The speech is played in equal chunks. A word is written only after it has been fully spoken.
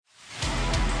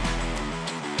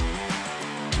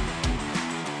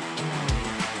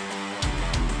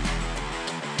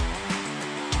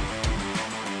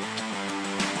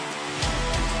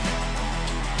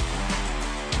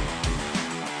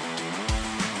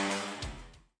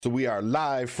So we are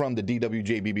live from the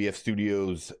DWJBBF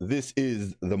studios. This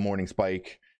is the Morning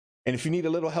Spike. And if you need a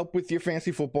little help with your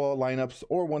fantasy football lineups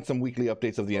or want some weekly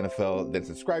updates of the NFL, then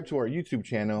subscribe to our YouTube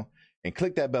channel and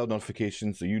click that bell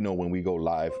notification so you know when we go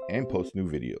live and post new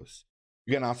videos.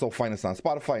 You can also find us on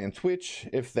Spotify and Twitch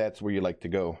if that's where you like to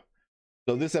go.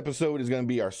 So this episode is going to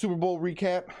be our Super Bowl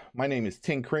recap. My name is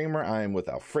Tim Kramer. I am with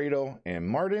Alfredo and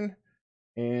Martin.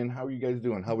 And how are you guys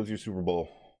doing? How was your Super Bowl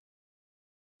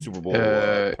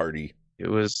party? It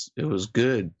was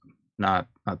good, not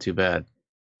too bad.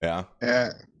 Yeah.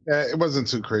 It wasn't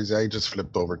too crazy. I just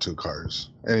flipped over 2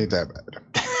 cars. It ain't that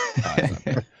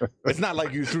bad. It's not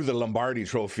like you threw the Lombardi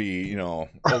trophy,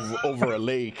 over a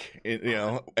lake,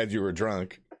 as you were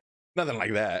drunk. Nothing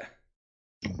like that.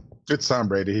 It's Tom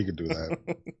Brady. He could do that.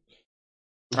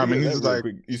 I mean, he's like,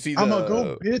 you see, I'm gonna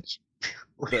go, bitch.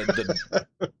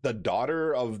 The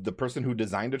daughter of the person who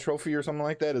designed the trophy or something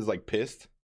like that is like pissed.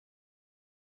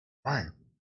 Right.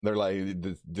 They're like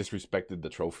disrespected the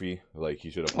trophy. Like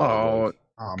he should have.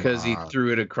 Because he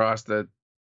threw it across the.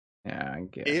 Yeah, I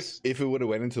guess. If it would have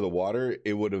went into the water,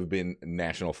 it would have been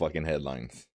national fucking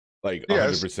headlines. Like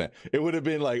 100%. It would have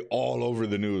been like all over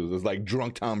the news. It's like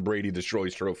drunk Tom Brady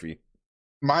destroys trophy.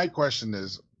 My question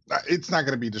is, it's not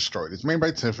going to be destroyed. It's made by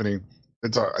Tiffany.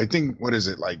 It's I think, what is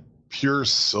it, like pure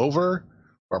silver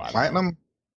or platinum?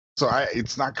 So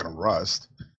it's not going to rust.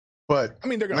 But I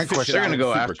mean, they're going to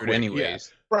go after it anyways. Yeah.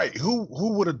 Right. Who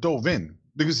would have dove in?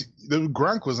 Because the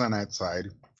Gronk was on that side.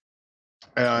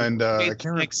 And I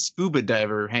can't like scuba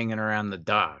diver hanging around the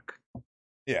dock.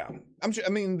 Yeah. I'm sure. I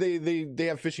mean, they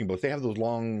have fishing boats. They have those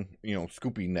long,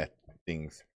 scoopy net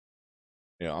things.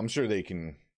 I'm sure they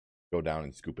can go down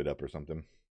and scoop it up or something.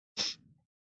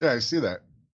 Yeah, I see that.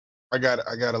 I got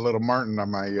a little Martin on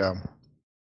my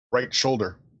right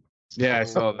shoulder. Yeah, I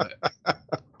saw that.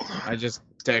 I just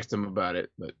texted him about it,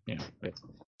 but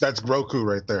That's Roku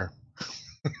right there.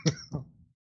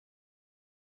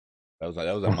 That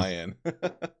was on my end.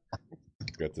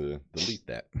 Got to delete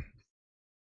that.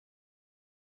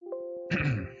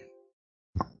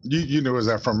 You knew, was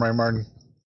that from, right, Martin?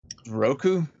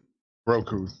 Roku.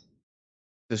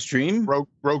 The stream?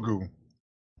 Grogu.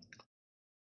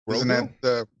 Isn't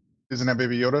that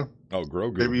Baby Yoda? Oh,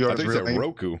 Grogu. Baby Yoda's I think real it's name.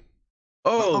 Roku.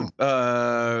 Oh,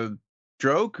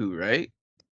 Droku, right?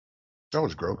 That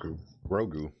was Grogu.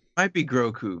 Might be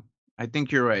Groku. I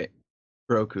think you're right.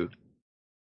 Groku.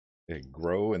 Yeah,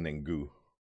 grow and then goo.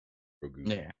 Grogu.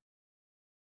 Yeah.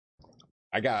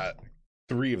 I got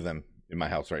 3 of them in my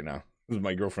house right now.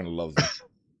 My girlfriend loves them.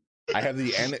 I have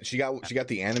she got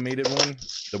the animated one,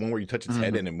 the one where you touch its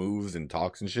head and it moves and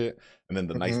talks and shit, and then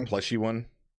the nice plushy one.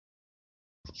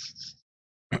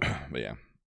 But yeah,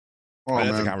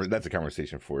 that's a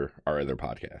conversation for our other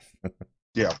podcast.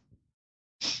 Yeah.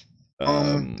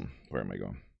 Where am I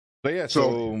going? But yeah,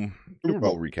 so Super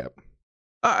Bowl recap.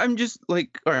 I'm just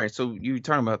like, all right. So you were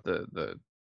talking about the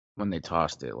when they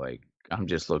tossed it. Like, I'm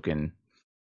just looking.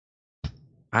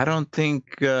 I don't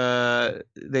think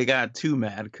they got too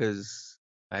mad because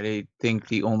I think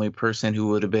the only person who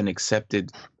would have been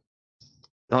accepted,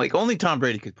 like only Tom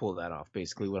Brady could pull that off.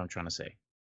 Basically, what I'm trying to say.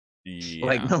 Yeah.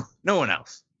 Like no one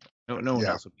else, no one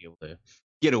else would be able to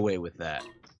get away with that.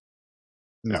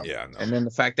 No. Yeah. No. And then the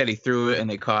fact that he threw it and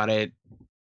they caught it,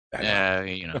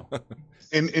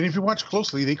 And if you watch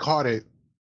closely, they caught it.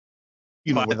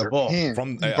 By with the their ball. hand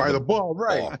by the ball,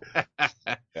 right?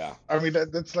 Yeah. I mean,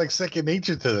 that's like second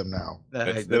nature to them now.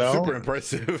 That's super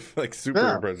impressive. Like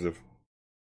super impressive.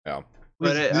 Yeah.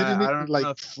 But I don't like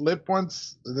know flip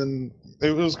once, and then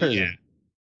it was crazy. Yeah.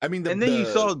 I mean, then you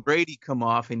saw Brady come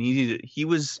off, and he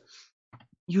was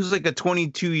like a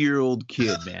 22-year-old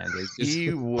kid, man.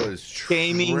 He was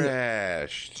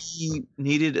trashed. He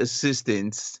needed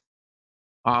assistance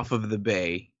off of the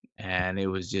bay, and it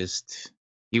was just.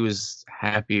 He was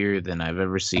happier than I've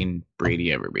ever seen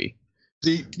Brady ever be.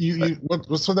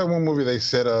 What's that one movie they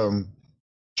said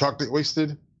chocolate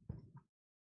wasted?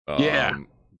 Grown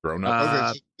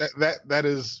up. Okay, so that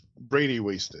is Brady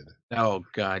wasted. Oh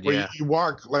God, Where yeah. you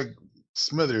walk like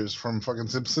Smithers from fucking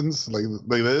Simpsons, like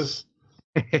this.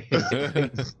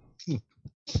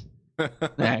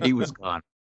 Nah, he was gone.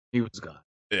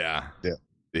 Yeah.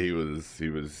 He was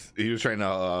trying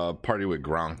to party with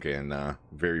Gronk, and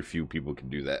very few people can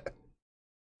do that.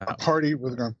 A party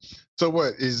with Gronk. So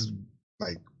what is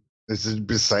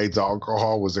besides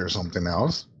alcohol? Was there something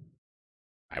else?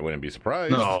 I wouldn't be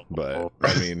surprised. No, but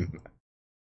I mean,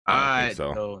 I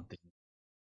don't think so.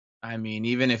 I mean,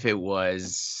 even if it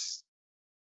was,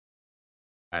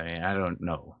 I mean, I don't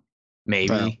know.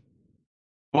 Maybe. No.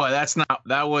 Well,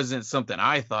 that wasn't something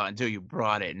I thought until you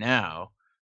brought it now.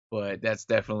 But that's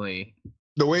definitely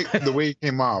the way it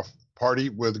came off, party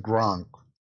with Gronk.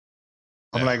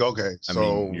 I'm Yeah. like, okay, I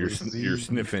so mean, you're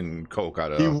sniffing coke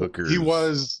out he of hookers. he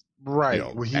was right.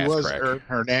 you know, He ass was crack.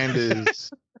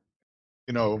 Hernandez,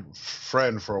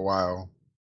 friend for a while.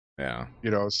 Yeah.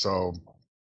 So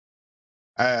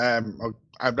I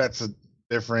that's a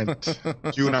different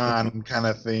QAnon kind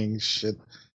of thing, shit.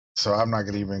 So I'm not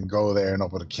gonna even go there and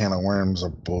open a can of worms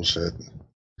of bullshit.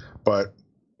 But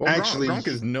Well, actually, Gronk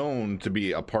is known to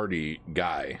be a party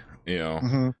guy,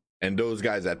 mhm, and those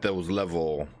guys at those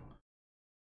level,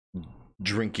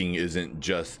 drinking isn't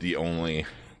just the only,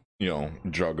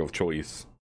 drug of choice.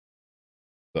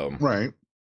 So right.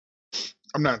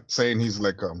 I'm not saying he's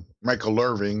like a Michael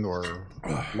Irving or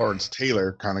Lawrence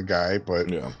Taylor kind of guy, but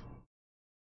yeah,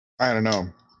 I don't know.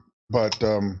 But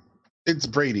it's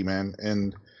Brady, man,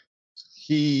 and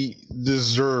he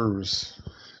deserves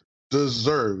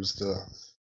to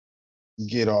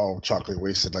get all chocolate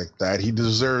wasted like that. He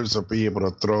deserves to be able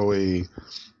to throw a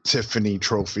Tiffany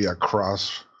trophy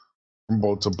across from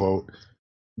boat to boat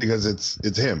because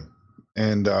it's him,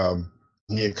 and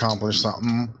he accomplished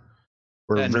something.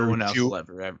 We're that no very one else few, will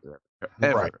ever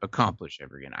right? accomplish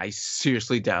ever again. I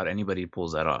seriously doubt anybody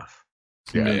pulls that off.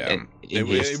 yeah. In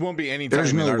It won't be any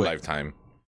there's time in no our way. lifetime.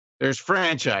 There's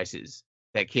franchises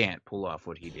that can't pull off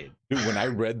what he did. Dude, when I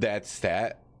read that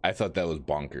stat, I thought that was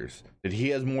bonkers. That he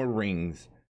has more rings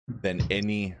than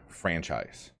any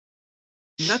franchise.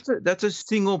 That's a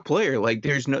single player. Like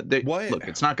there's no What? Look,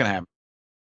 it's not gonna happen.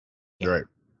 Right.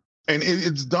 And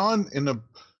it's done in a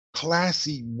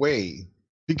classy way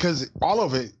because all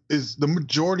of it is the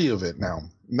majority of it now.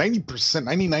 90%,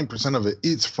 99% of it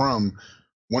is from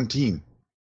one team.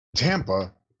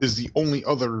 Tampa is the only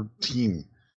other team.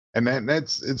 And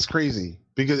it's crazy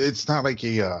because it's not like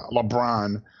a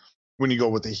LeBron when you go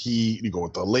with the Heat, you go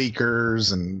with the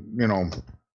Lakers and,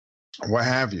 what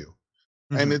have you.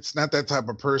 And Mhm. it's not that type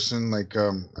of person like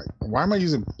why am I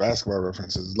using basketball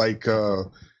references? Like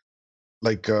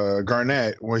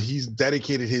Garnett, where he's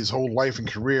dedicated his whole life and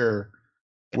career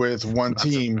with one Not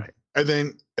team,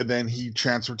 surprised. and then he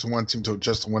transferred to one team to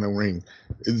just win a ring.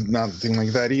 It's nothing like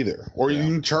that either. Or Yeah.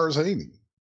 even Charles Haley.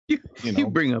 You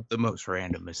bring up the most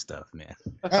randomest stuff, man.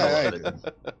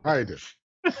 I do.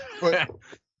 But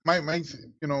my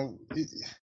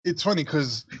it's funny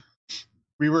because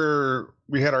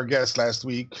we had our guest last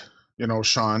week,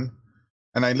 Sean,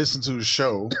 and I listened to his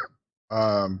show,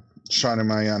 Sean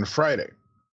and I on Friday.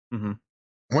 Mhm.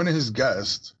 One of his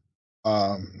guests,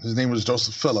 his name was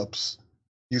Joseph Phillips.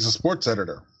 He's a sports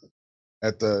editor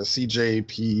at the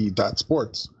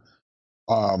CJP.sports.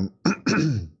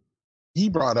 He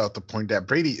brought out the point that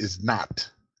Brady is not,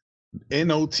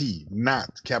 N-O-T, not,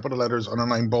 capital letters,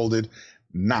 underlined, bolded,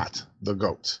 not the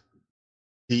GOAT.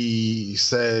 He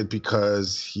said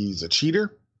because he's a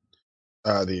cheater.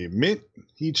 They admit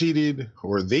he cheated,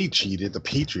 or they cheated, the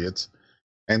Patriots.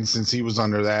 And since he was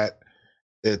under that,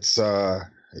 it's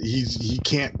he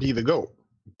can't be the GOAT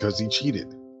because he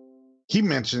cheated. He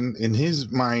mentioned in his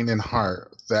mind and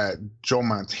heart that Joe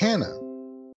Montana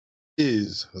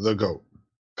is the GOAT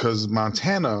because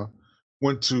Montana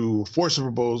went to 4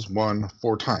 Super Bowls, won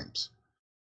 4 times.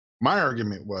 My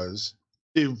argument was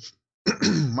if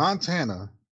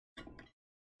Montana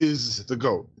is the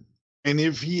GOAT, and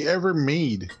if he ever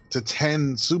made to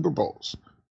 10 Super Bowls,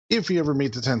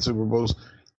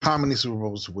 how many Super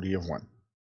Bowls would he have won?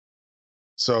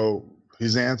 So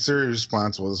his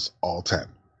response was all 10.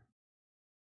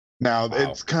 Now, Wow.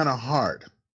 it's kind of hard,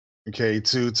 okay,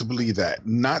 to believe that.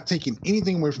 Not taking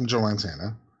anything away from Joe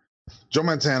Montana. Joe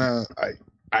Montana,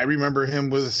 I remember him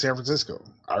with San Francisco.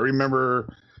 I remember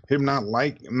him not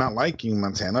liking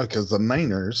Montana because the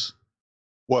Niners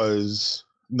was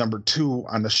number 2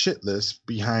 on the shit list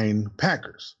behind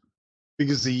Packers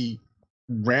because he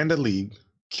ran the league,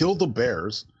 killed the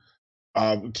Bears,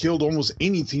 killed almost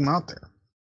any team out there.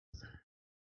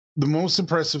 The most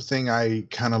impressive thing I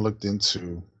kind of looked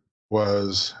into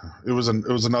was it was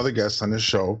another guest on this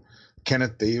show,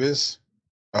 Kenneth Davis,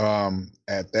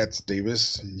 at That's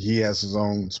Davis. He has his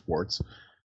own sports,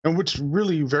 and which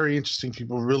really very interesting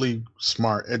people, really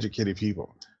smart, educated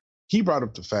people. He brought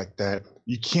up the fact that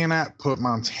you cannot put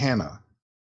Montana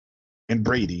and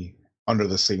Brady under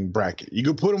the same bracket. You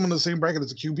could put them in the same bracket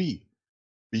as a QB,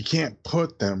 but you can't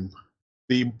put them.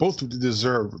 They both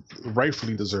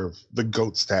rightfully deserve the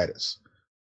GOAT status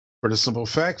for the simple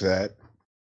fact that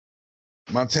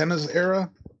Montana's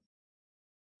era.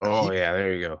 Oh yeah,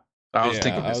 there you go. I was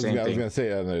thinking the same I was thing. gonna say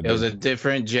It was a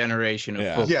different generation of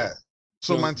football. Yeah.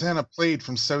 So So- Montana played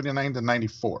from 79 to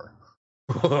 94.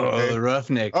 Oh, the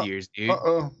roughneck Oh, years, dude.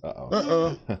 Uh-oh.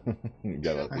 Uh-oh. you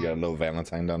got a little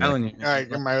Valentine down there. Telling you. All right,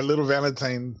 my little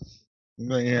Valentine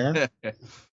here.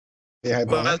 Yeah,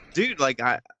 But dude, like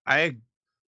I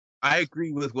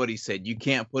agree with what he said. You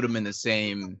can't put him in the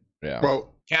same Yeah.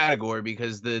 well, category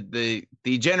because the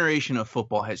generation of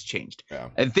football has changed. Yeah.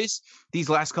 And these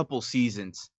last couple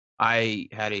seasons, I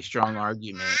had a strong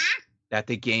argument that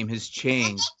the game has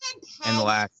changed in the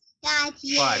last 5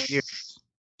 years.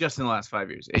 Just in the last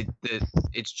 5 years,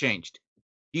 it's changed.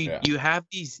 You have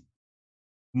these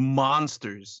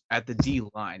monsters at the D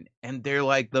line, and they're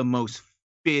like the most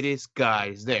fittest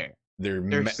guys there. They're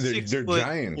 6'4"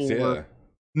 giants, yeah.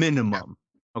 minimum.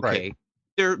 Okay,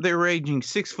 Right. they're ranging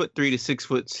 6'3" to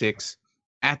 6'6"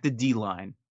 at the D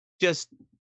line, just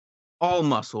all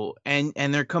muscle, and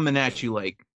they're coming at you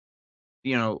like,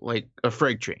 like a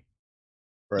freight train.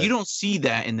 Right. You don't see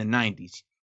that in the 90s.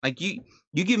 Like you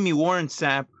give me Warren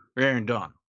Sapp or Aaron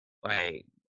Donald, like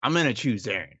I'm gonna choose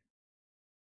Aaron.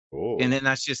 Oh. And then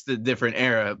that's just the different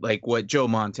era, like what Joe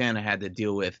Montana had to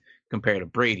deal with compared to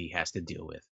Brady has to deal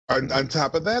with. On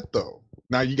top of that, though,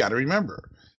 now you got to remember,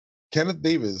 Kenneth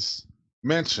Davis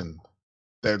mentioned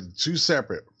that two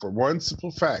separate for one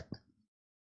simple fact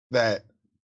that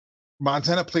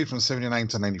Montana played from 79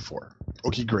 to 94.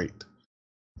 Okay, great.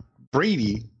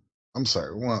 Brady, I'm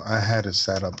sorry, well, I had it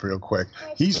set up real quick.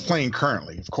 He's playing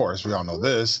currently, of course, we all know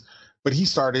this, but he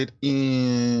started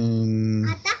in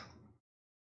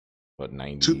What,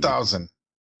 90? 2000.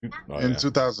 Oh, In yeah.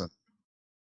 2000.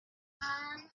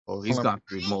 Oh, he's gone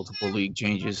through multiple league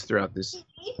changes throughout this.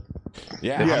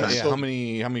 Yeah, Yeah, how so-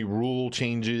 many rule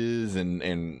changes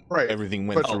and Right, everything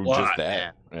went but- through A lot, just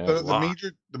that. Yeah.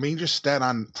 The major stat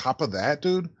on top of that,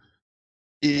 dude,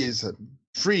 is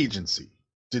free agency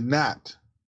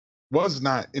was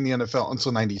not in the NFL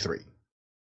until 93.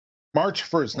 March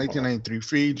 1st, 1993,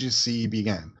 free agency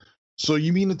began. So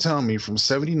you mean to tell me from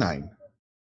 79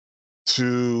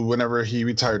 to whenever he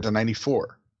retired to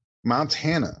 94,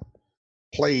 Montana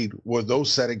played with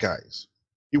those set of guys.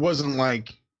 He wasn't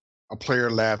like a player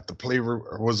left, the player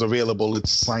was available,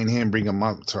 let's sign him, bring him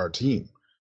up to our team.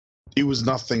 It was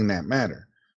nothing that mattered.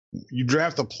 You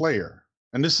draft a player,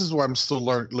 and this is what I'm still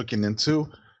looking into,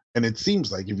 and it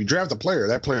seems like if you draft a player,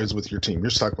 that player is with your team. You're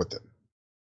stuck with it.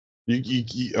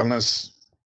 You unless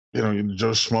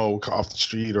Joe Schmo off the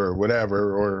street or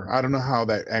whatever, or I don't know how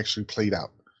that actually played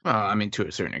out. Well, I mean, to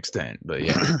a certain extent, but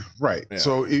yeah. Right. Yeah.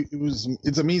 So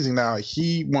it's amazing. Now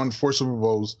he won 4 Super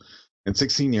Bowls in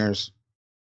 16 years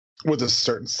with a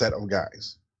certain set of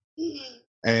guys,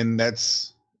 and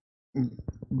that's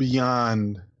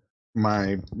beyond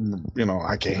my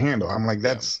I can't handle. I'm like,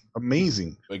 that's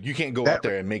amazing. Like, you can't go That- out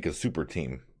there and make a super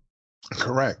team.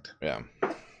 Correct. Yeah.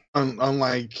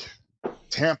 Unlike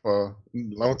Tampa,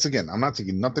 once again, I'm not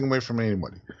taking nothing away from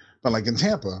anybody, but like in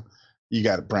Tampa, you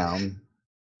got Brown,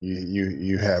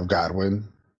 you have Godwin,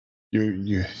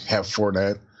 you have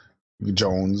Fournette,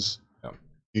 Jones.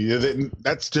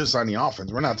 That's just on the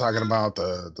offense. We're not talking about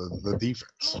the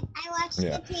defense.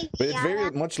 Yeah. But it's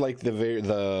very much like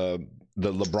the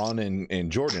LeBron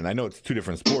and Jordan. I know it's two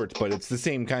different sports, but it's the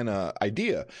same kind of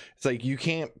idea. It's like you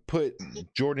can't put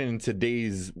Jordan in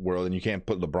today's world and you can't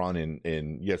put LeBron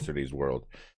in yesterday's world.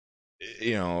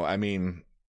 I mean,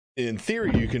 in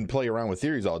theory, you can play around with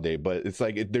theories all day, but it's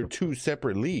like they're two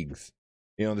separate leagues.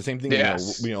 The same thing.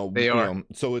 Yes, they are.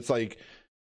 So it's like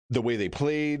the way they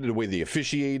played, the way they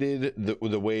officiated,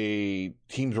 the way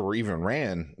teams were even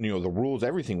ran, the rules,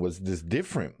 everything was just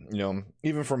different.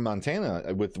 Even from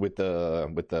Montana with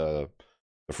the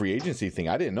free agency thing,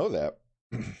 I didn't know that.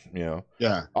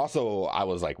 Yeah. Also, I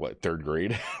was like, what, 3rd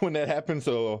grade when that happened,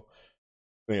 so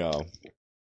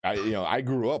I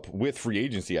grew up with free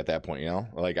agency at that point.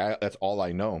 That's all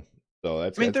I know. So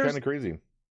that's kind of crazy.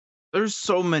 There's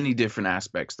so many different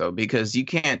aspects, though, because you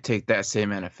can't take that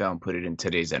same NFL and put it in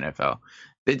today's NFL.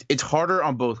 It's harder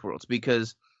on both worlds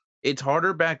because it's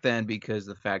harder back then because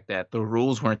the fact that the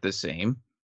rules weren't the same.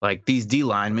 Like, these D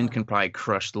linemen can probably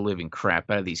crush the living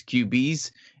crap out of these QBs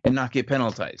and not get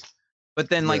penalized. But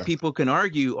then, people can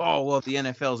argue, oh, well, the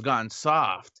NFL's gotten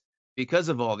soft because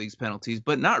of all these penalties,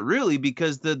 but not really,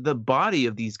 because the body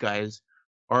of these guys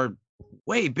are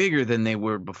way bigger than they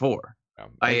were before.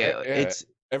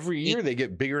 Every year they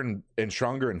get bigger and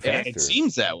stronger and faster. It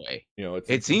seems that way.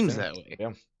 It seems that way.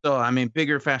 Yeah. So, I mean,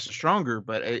 bigger, faster, stronger,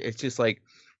 but it's just like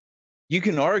you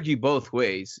can argue both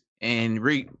ways. And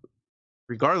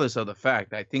regardless of the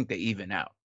fact, I think they even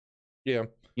out. Yeah.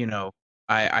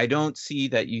 I don't see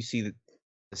that you see the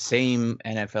same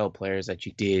NFL players that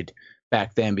you did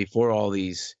back then before all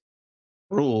these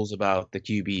rules about the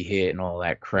QB hit and all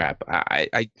that crap.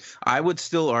 I would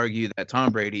still argue that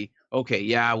Tom Brady, okay,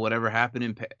 yeah, whatever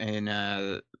happened in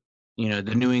the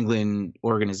New England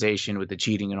organization with the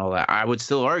cheating and all that, I would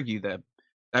still argue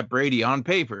that Brady on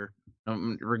paper,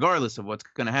 regardless of what's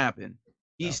going to happen,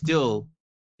 he still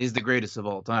is the greatest of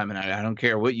all time, and I don't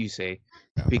care what you say,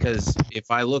 because if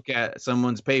I look at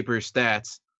someone's paper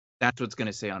stats, that's what's going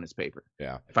to say on his paper.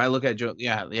 Yeah. If I look at Joe,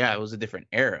 it was a different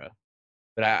era.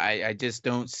 But I just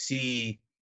don't see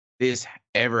this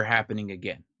ever happening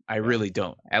again. I really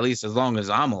don't. At least as long as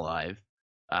I'm alive,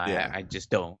 I just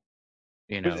don't.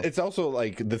 But it's also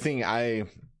like the thing I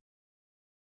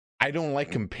don't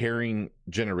like comparing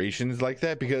generations like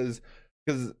that because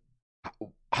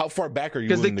how far back are you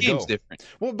willing to go? Because the game's different.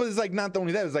 Well, but it's like not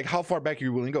only that. It's like how far back are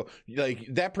you willing to go? Like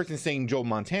that person saying Joe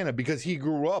Montana because he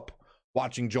grew up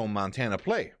watching Joe Montana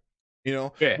play.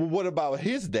 Well, what about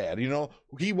his dad?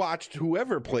 He watched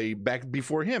whoever played back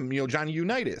before him. Johnny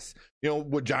Unitas.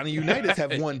 Would Johnny Unitas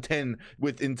have won 10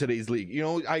 in today's league?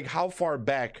 Like how far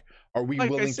back are we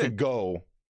willing to go?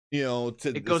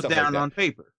 It goes down on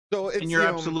paper. So and you're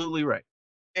absolutely right.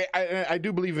 I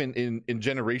do believe in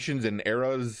generations and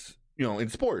eras. In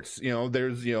sports.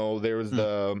 There's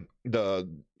the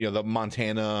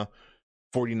Montana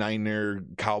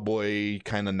 49er cowboy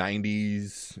kind of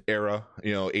 90s era,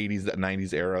 80s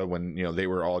 90s era when they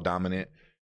were all dominant,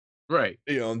 right?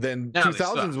 Then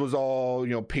 2000s was all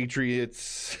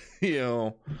Patriots,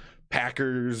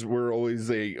 Packers were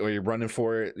always a running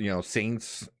for it,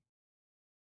 Saints,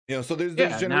 so there's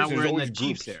generations. Now we're in the groups.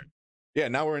 Chiefs era. Yeah,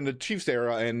 now we're in the Chiefs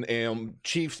era and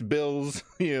Chiefs, Bills,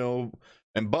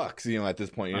 and Bucks, at this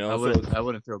point, I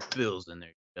wouldn't throw Bills in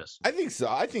there. Yes. I think so.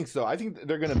 I think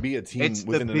they're going to be a team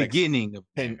within the beginning of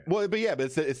 10. Well, but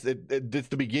it's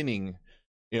the beginning,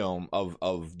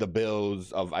 of the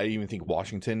Bills. I even think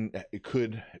Washington it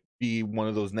could be one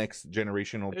of those next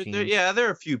generational teams.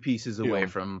 They're a few pieces away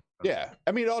from. Yeah,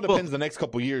 I mean, it all depends the next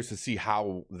couple of years to see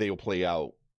how they'll play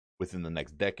out within the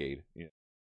next decade. Because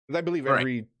I believe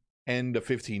every 10 to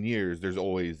 15 years, there's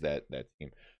always that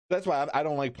team. That's why I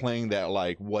don't like playing that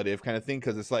like what if kind of thing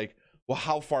because it's like. Well,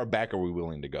 how far back are we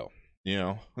willing to go?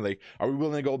 Like, are we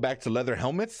willing to go back to leather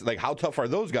helmets? Like, how tough are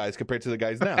those guys compared to the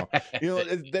guys now?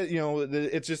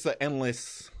 It's just an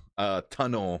endless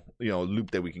tunnel,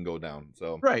 loop that we can go down.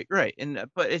 So right, and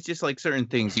but it's just like certain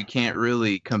things you can't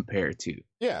really compare to.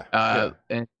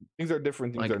 And things are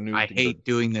different. Things are new. I hate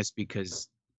doing this because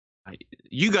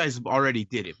you guys already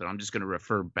did it, but I'm just going to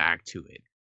refer back to it.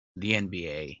 The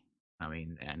NBA. I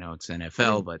mean, I know it's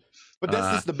NFL, but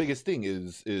that's just the biggest thing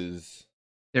is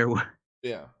there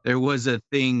was a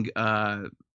thing. One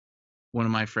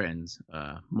of my friends,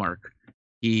 Mark,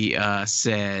 he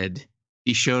said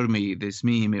he showed me this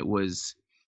meme. It was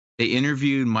they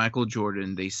interviewed Michael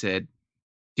Jordan. They said,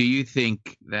 "Do you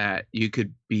think that you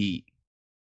could beat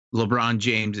LeBron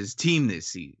James's team this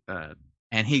season?"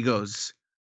 And he goes,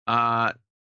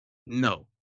 "No,"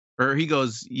 or he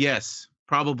goes, "Yes."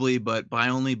 Probably, but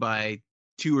only by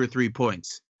 2 or 3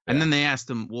 points. And then they asked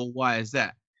him, well, why is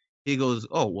that? He goes,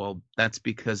 oh, well, that's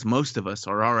because most of us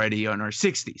are already on our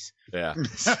 60s. Yeah.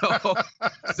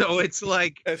 So it's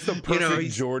like, it's the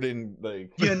perfect Jordan,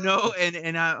 like, and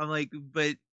I'm like,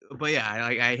 but yeah,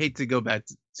 I hate to go back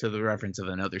to the reference of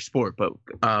another sport, but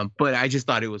I just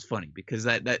thought it was funny because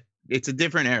that it's a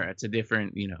different era. It's a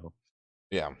different,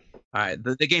 Yeah.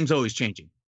 The game's always changing.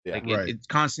 Yeah. Like it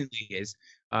constantly is.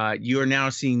 You are now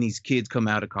seeing these kids come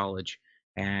out of college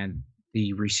and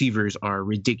the receivers are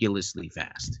ridiculously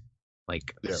fast,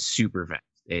 like super fast.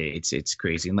 It's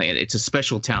crazy. And it's a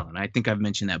special talent. I think I've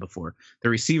mentioned that before. The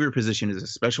receiver position is a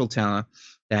special talent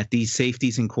that these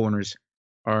safeties and corners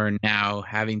are now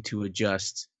having to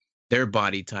adjust their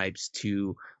body types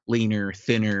to leaner,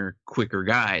 thinner, quicker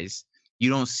guys. You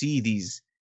don't see these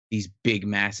big,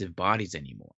 massive bodies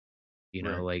anymore,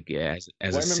 like as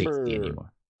a safety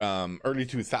anymore. Early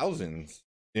 2000s,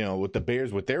 with the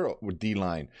Bears with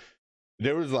D-line,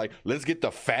 there was like, let's get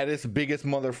the fattest, biggest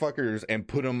motherfuckers and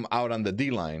put them out on the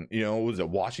D-line. Was it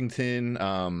Washington?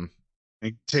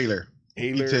 Taylor.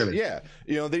 Yeah.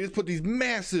 They just put these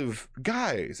massive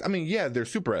guys. I mean, yeah, they're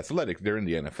super athletic. They're in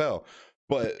the NFL,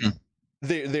 but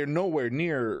they're nowhere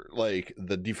near like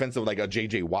the defensive, like a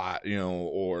JJ Watt,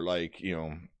 or like,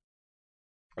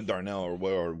 Darnell or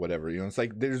whatever. It's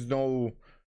like, there's no.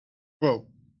 Well,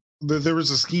 there was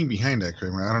a scheme behind that,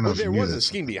 Kramer. I don't know if there you was a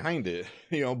scheme behind it,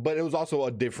 but it was also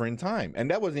a different time,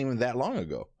 and that wasn't even that long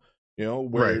ago.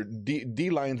 Where D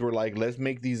lines were like, let's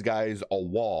make these guys a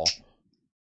wall,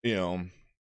 and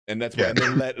that's why. And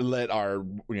then let our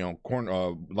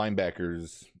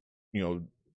linebackers,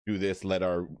 do this, let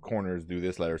our corners do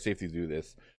this, let our safeties do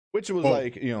this, which was Well-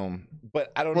 like,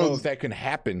 but I don't know if that can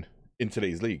happen in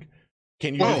today's league.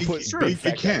 Can you Well, just put it- big it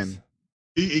fat can. guys?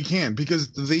 It can,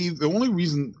 because the only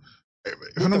reason, if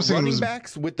With I'm the saying, running was,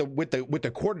 backs, with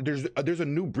the quarter, there's a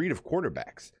new breed of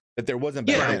quarterbacks that there wasn't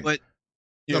back Yeah, then. but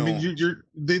You I know, mean,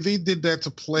 they did that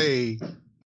to play.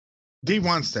 Dave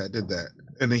Wannstedt did that,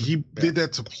 and then he did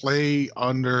that to play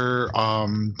under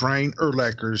Brian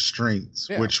Urlacher's strengths,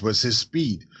 Yeah. which was his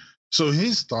speed. So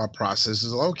his thought process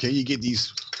is, okay, you get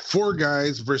these 4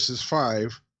 guys versus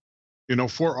 5,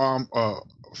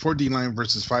 four D line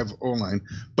versus 5 O line,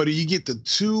 but you get the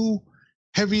 2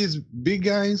 heaviest big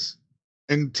guys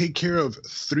and take care of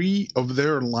 3 of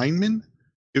their linemen,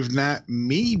 if not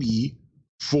maybe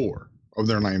 4 of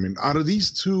their linemen out of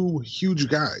these 2 huge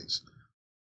guys.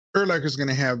 Urlacher's going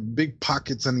to have big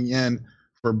pockets on the end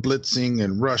for blitzing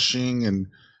and rushing, and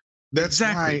that's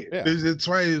Exactly, why yeah. that's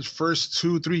why his first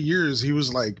 2-3 years he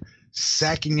was like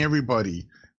sacking everybody,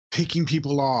 picking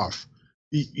people off.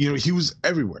 He was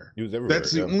everywhere. he was everywhere.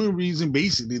 That's the yeah. only reason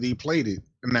basically they played it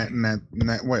in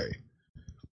that way.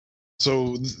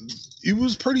 So it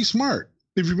was pretty smart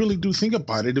if you really do think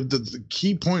about it. If the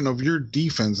key point of your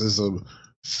defense is a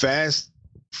fast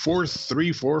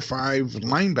 4-3, 4-5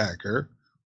 linebacker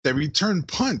that returned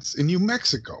punts in New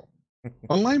Mexico,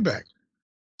 a linebacker.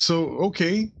 So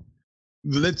okay,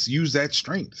 let's use that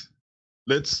strength.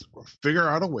 Let's figure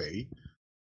out a way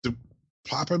to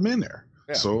plop him in there.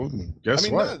 Yeah. So guess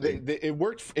what? No, it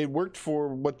worked. It worked for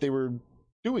what they were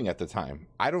doing at the time.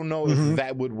 I don't know Mhm. if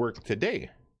that would work today.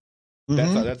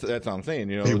 Mhm. That's what I'm saying.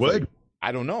 It it's would. like,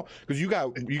 I don't know, because you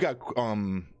got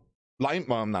not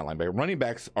linebacker, running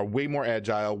backs are way more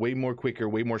agile, way more quicker,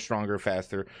 way more stronger,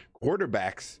 faster.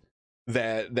 Quarterbacks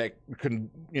that can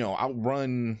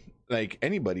outrun like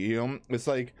anybody. It's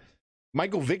like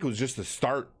Michael Vick was just the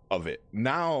start of it.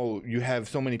 Now you have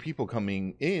so many people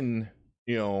coming in,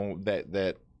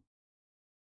 that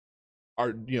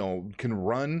are can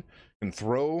run, can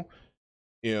throw.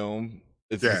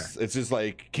 It's just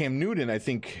like Cam Newton. I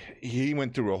think he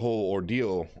went through a whole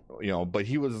ordeal, but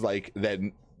he was like that.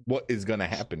 What is going to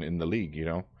happen in the league?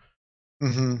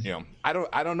 Mhm. I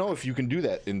don't know if you can do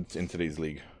that in today's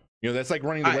league. That's like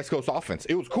running the West Coast offense.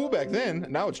 It was cool back then.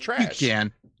 Now it's trash.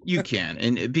 you can,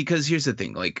 and because here's the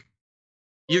thing, like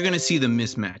you're gonna see the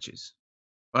mismatches.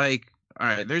 Like, all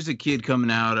right, there's a kid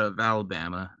coming out of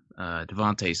Alabama,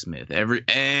 Devontae Smith.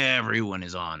 Everyone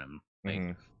is on him. Like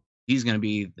Mhm. he's gonna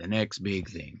be the next big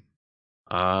thing.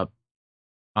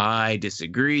 I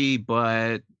disagree,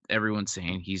 but everyone's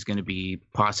saying he's gonna be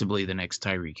possibly the next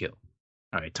Tyreek Hill.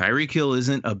 All right, Tyreek Hill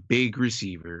isn't a big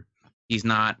receiver. He's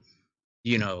not,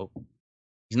 he's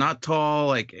not tall,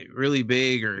 like really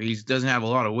big, or he doesn't have a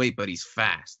lot of weight, but he's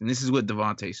fast. And this is what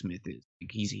Devontae Smith is.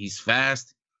 Like, he's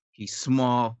fast, he's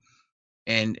small,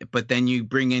 but then you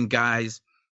bring in guys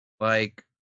like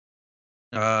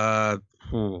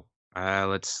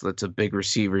let's a big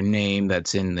receiver name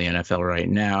that's in the NFL right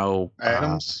now.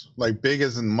 Adams, like big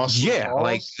as in muscle. Yeah, balls?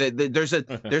 like there's a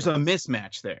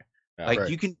mismatch there. Yeah, Like right.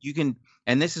 you can,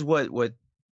 and this is what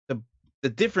the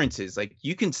difference is. Like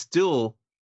you can still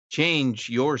change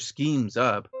your schemes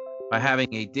up by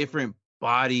having a different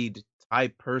bodied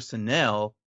type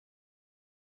personnel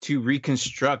to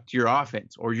reconstruct your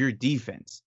offense or your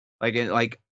defense.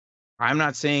 Like I'm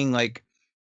not saying like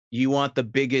you want the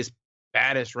biggest,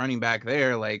 baddest running back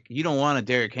there. Like you don't want a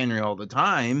Derrick Henry all the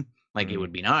time. Like it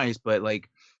would be nice, but like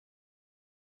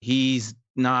he's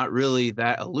not really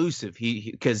that elusive.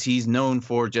 Because he's known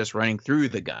for just running through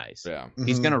the guys. Yeah.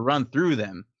 He's Mhm. gonna run through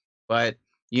them, but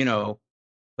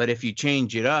but if you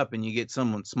change it up and you get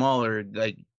someone smaller,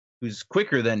 like who's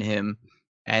quicker than him,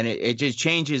 and it just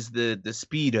changes the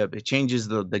speed up. It changes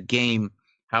the game,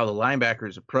 how the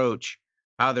linebackers approach,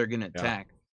 how they're gonna attack.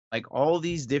 Like all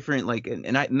these different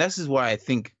and this is why I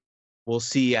think we'll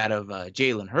see out of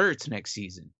Jalen Hurts next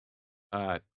season.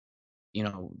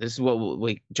 This is what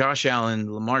like Josh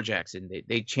Allen, Lamar Jackson.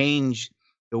 They change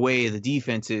the way the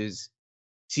defenses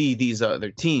see these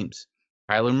other teams.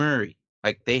 Kyler Murray,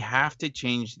 like they have to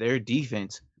change their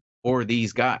defense for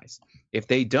these guys. If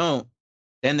they don't,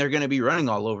 then they're going to be running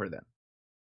all over them.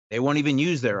 They won't even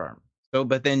use their arm. So,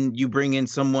 but then you bring in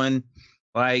someone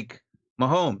like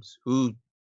Mahomes who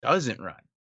doesn't run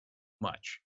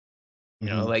much.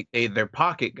 Mhm. Like they're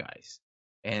pocket guys,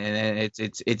 and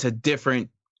it's a different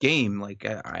game. Like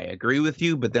I agree with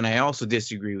you, but then I also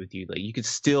disagree with you. Like you could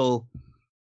still.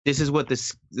 This is what the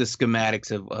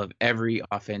schematics of every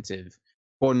offensive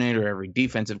coordinator, every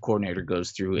defensive coordinator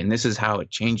goes through, and this is how it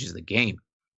changes the game.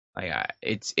 Like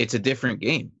it's a different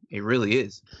game. It really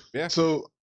is. Yeah.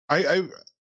 So I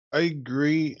I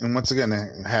agree, and once again, I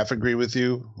half agree with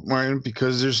you, Martin,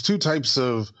 because there's two types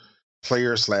of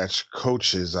player slash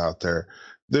coaches out there.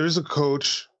 There's a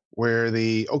coach where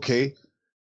they okay,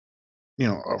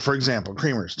 for example,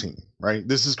 Kramer's team, right?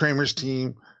 This is Kramer's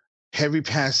team, heavy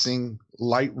passing,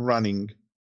 light running.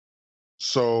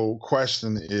 So,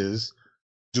 question is,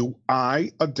 do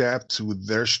I adapt to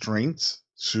their strengths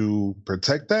to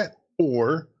protect that,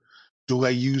 or do I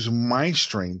use my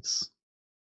strengths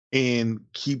and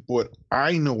keep what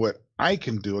I know what I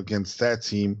can do against that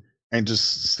team and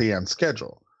just stay on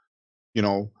schedule?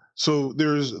 So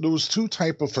there's those two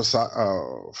type of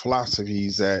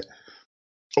philosophies that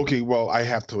okay, well, I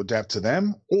have to adapt to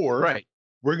them, or Right.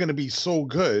 we're going to be so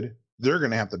good they're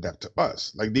going to have to adapt to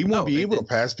us. Like they won't be able to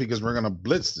pass because we're going to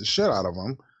blitz the shit out of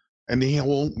them, and he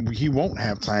won't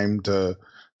have time to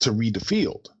read the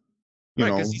field. Right,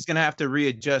 because he's gonna have to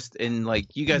readjust, and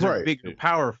like you guys are bigger,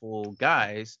 powerful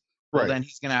guys. Well, then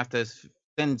he's gonna have to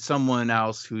send someone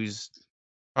else who's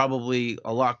probably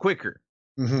a lot quicker,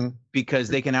 because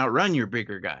they can outrun your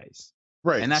bigger guys.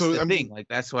 Right, and that's the thing. Like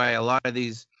that's why a lot of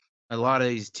these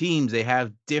teams, they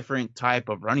have different type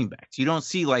of running backs. You don't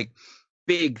see like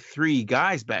big three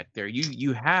guys back there.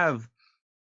 You have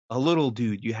a little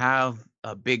dude, you have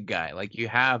a big guy, like you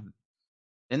have,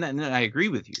 and then I agree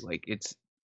with you. Like it's.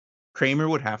 Kramer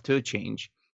would have to change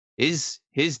his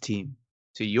team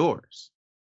to yours,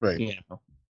 right?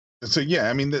 So yeah,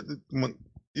 I mean,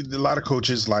 a lot of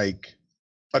coaches like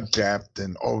adapt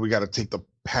and we got to take the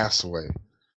pass away.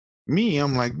 Me,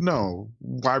 I'm like, no.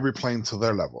 Why are we playing to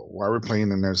their level? Why are we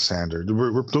playing in their standard?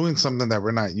 We're doing something that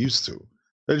we're not used to.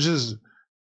 It's just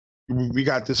we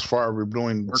got this far. We're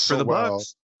doing so for the well.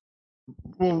 Bucks.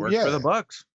 Well, work for the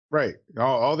Bucks, right?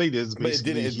 All they did is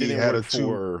basically it didn't work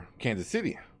for Kansas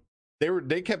City.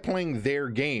 They kept playing their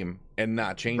game and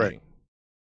not changing. Right.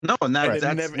 No, and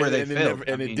that's where they failed.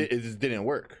 It just didn't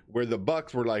work. Where the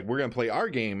Bucks were like, we're going to play our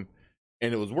game,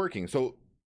 and it was working. So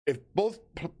if both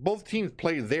teams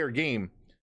play their game,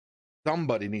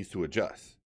 somebody needs to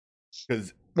adjust,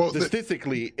 because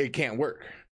statistically it can't work.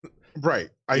 Right.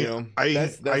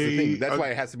 That's the thing. That's why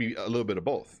it has to be a little bit of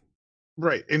both.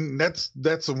 Right, and that's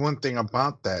the one thing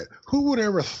about that. Who would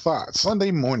ever thought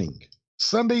Sunday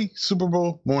Super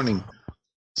Bowl morning,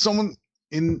 someone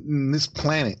in this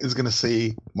planet is going to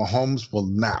say Mahomes will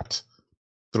not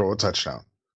throw a touchdown?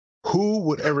 Who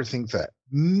would ever think that?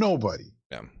 Nobody.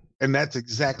 Yeah. And that's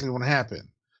exactly what happened.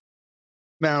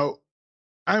 Now,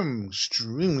 I'm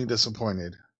extremely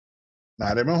disappointed,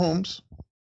 not at Mahomes,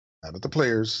 not at the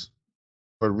players,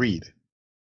 but Reid,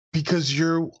 because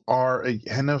you are a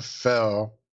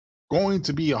NFL going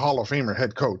to be a Hall of Famer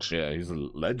head coach. Yeah, he's a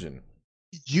legend.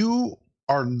 You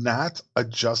are not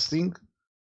adjusting.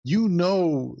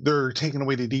 They're taking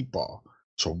away the deep ball.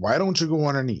 So why don't you go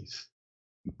underneath?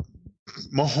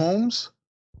 Mahomes,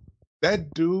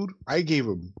 that dude, I gave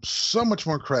him so much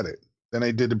more credit than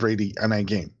I did to Brady in that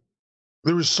game.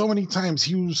 There were so many times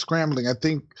he was scrambling. I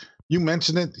think you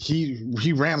mentioned it.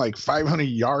 He ran like 500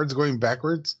 yards going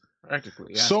backwards.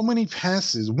 Practically, yeah. So many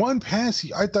passes. One pass,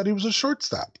 I thought he was a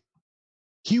shortstop.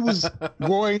 He was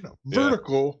going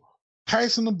vertical,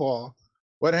 passing the ball.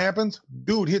 What happens?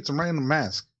 Dude hits him right in the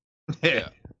mask. Yeah.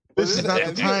 This is not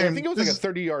the time. I think it was like a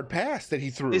 30-yard pass that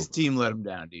he threw. His team let him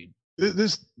down, dude.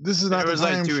 This is not the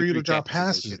time for you to drop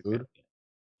passes, dude.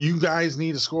 You guys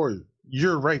need to score.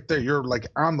 You're right there. You're like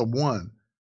on the one.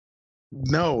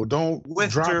 No, don't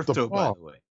drop the ball. By the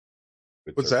way.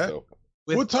 What's that?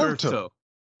 With turf toe.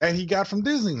 And he got from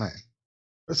Disneyland.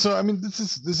 So I mean, this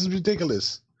is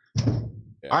ridiculous.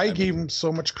 Yeah, I gave him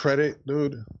so much credit,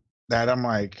 dude, that I'm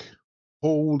like,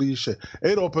 holy shit.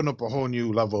 It opened up a whole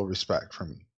new level of respect for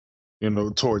me,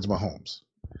 towards Mahomes.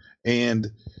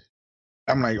 And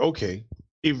I'm like, okay,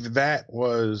 if that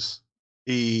was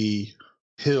a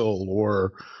Hill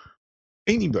or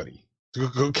anybody to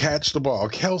go catch the ball,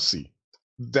 Kelsey,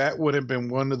 that would have been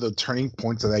one of the turning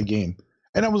points of that game.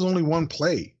 And that was only one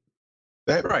play.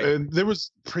 There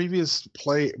was previous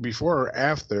play before or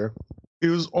after. It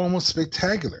was almost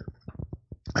spectacular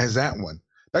as that one.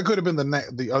 That could have been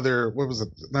the other. What was it?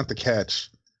 Not the catch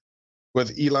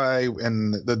with Eli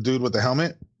and the dude with the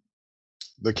helmet.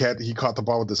 The cat, he caught the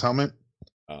ball with his helmet.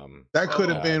 That could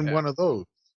have been one of those.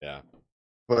 Yeah.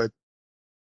 But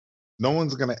no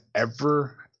one's gonna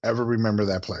ever remember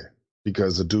that play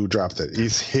because the dude dropped it.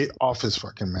 He's hit off his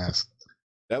fucking mask.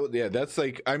 That's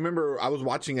like, I remember I was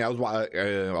watching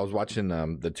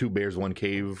the Two Bears One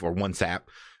Cave or One Sap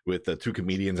with the two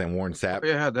comedians and Warren Sapp.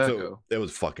 Yeah, how'd that go? It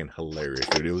was fucking hilarious,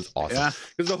 dude. It was awesome.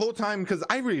 Because the whole time, because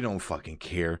I really don't fucking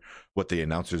care what the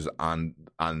announcers on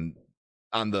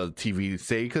the TV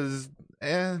say, because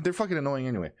they're fucking annoying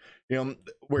anyway.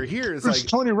 Where here it's It's like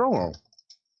Tony Romo.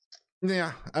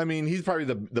 Yeah, I mean, he's probably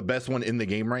the best one in the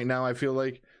game right now. I feel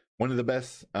like one of the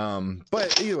best.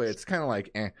 But either way, it's kind of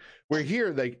like, we're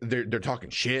here, like they're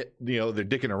talking shit, they're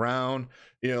dicking around,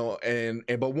 and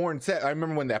but Warren Sapp, I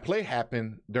remember when that play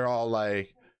happened, they're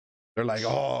like,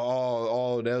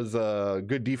 oh, that was a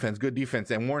good defense,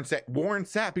 and Warren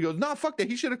Sapp, he goes, no, fuck that,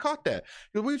 he should have caught that.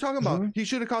 He goes, what are you talking about? He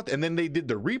should have caught that. And then they did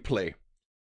the replay.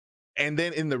 And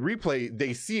then in the replay,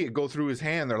 they see it go through his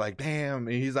hand. They're like, damn.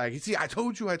 And he's like, see, I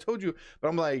told you. But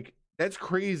I'm like, that's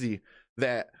crazy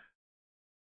that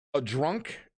a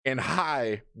drunk and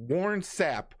high Warren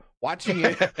Sapp watching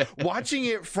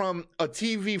it from a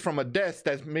TV, from a desk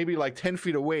that's maybe like 10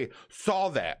 feet away, saw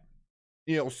that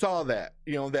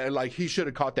that like he should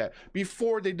have caught that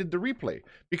before they did the replay,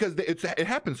 because it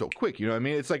happened so quick. You know what I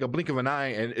mean? It's like a blink of an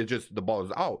eye and it just, the ball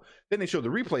is out. Then they show the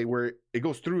replay where it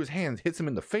goes through his hands, hits him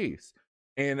in the face,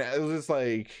 and it was just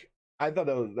like, I thought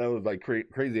that was like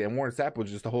crazy. And Warren Sapp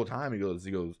was just the whole time, he goes,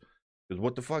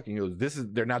 what the fuck? And he goes,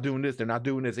 they're not doing this, and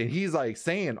he's like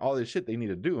saying all this shit they need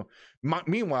to do.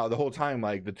 Meanwhile, the whole time,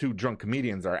 like the two drunk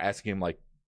comedians are asking him like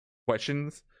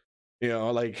questions.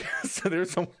 Like, so there's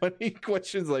some funny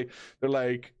questions. Like, they're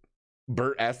like,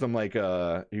 Bert asked them, like, he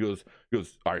goes,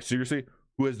 all right, seriously,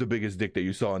 who has the biggest dick that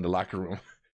you saw in the locker room?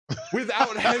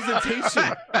 Without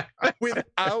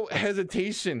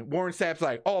hesitation, Warren Sapp's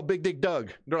like, oh, Big Dick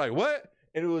Doug. They're like, what?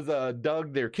 And it was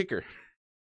Doug, their kicker.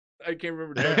 I can't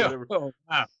remember the name, whatever. Oh,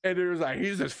 wow. And it was like,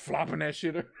 he's just flopping that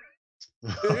shit.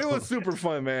 It was super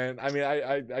fun, man. I mean,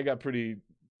 I got pretty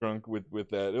drunk with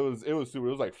that. It was super.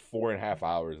 It was like 4.5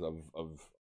 hours of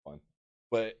fun,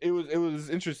 but it was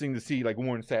interesting to see like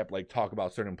Warren Sapp like talk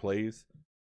about certain plays,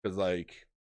 because like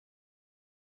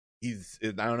I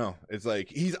don't know, it's like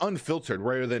he's unfiltered,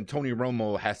 rather than Tony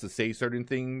Romo has to say certain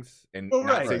things and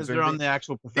right, because they're on the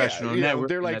actual professional network.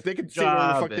 They're like, they can say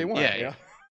whatever the fuck they want.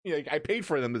 Like, I paid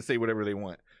for them to say whatever they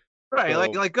want. Right, so,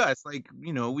 like us, like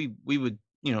we would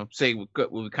say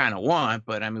what we kind of want,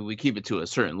 but I mean we keep it to a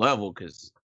certain level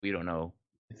because we don't know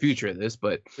the future of this,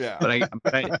 but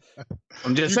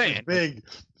I'm just saying,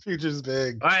 future's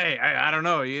big. I don't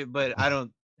know, but I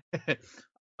don't.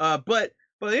 but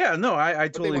yeah, no, I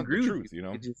totally agree with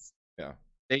you.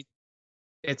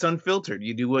 It's unfiltered.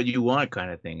 You do what you want, kind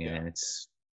of thing, and it's.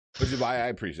 Which is why I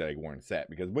appreciate like Warren Sapp,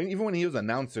 because even when he was an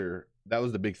announcer, that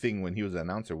was the big thing when he was an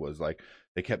announcer, was like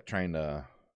they kept trying to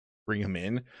bring him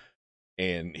in.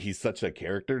 And he's such a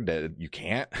character that you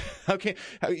can't. Okay,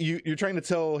 you're trying to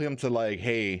tell him to like,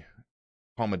 hey,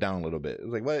 calm it down a little bit.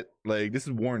 It's like, what? Like, this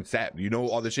is Warren Sapp. You know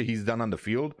all the shit he's done on the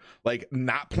field, like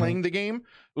not playing the game.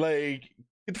 Like,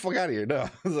 get the fuck out of here. No,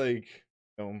 it's like,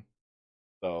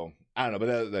 so I don't know, but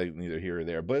that's like neither here or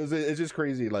there. But it's just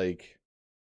crazy, like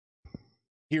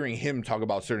hearing him talk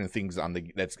about certain things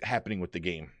that's happening with the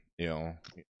game. And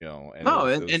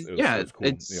it's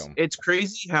cool, it's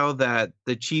crazy how that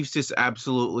the Chiefs just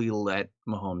absolutely let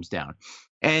Mahomes down,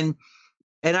 and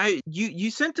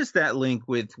you sent us that link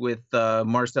with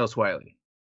Marcel Wiley.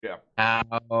 Yeah,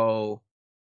 how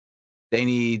they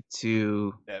need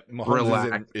to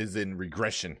Mahomes is in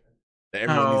regression.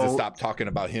 Everyone needs to stop talking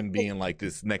about him being like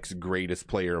this next greatest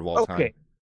player of all time.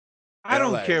 I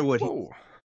don't care what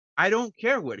I don't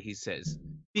care what he says,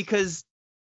 because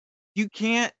you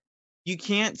can't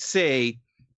say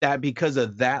that because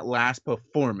of that last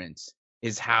performance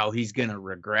is how he's going to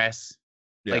regress.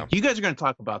 Yeah. Like, you guys are going to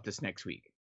talk about this next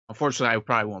week. Unfortunately, I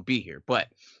probably won't be here, but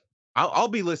I'll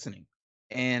be listening,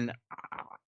 and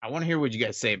I want to hear what you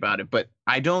guys say about it. But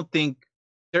I don't think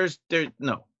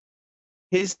no.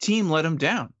 His team let him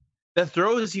down. The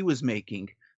throws he was making,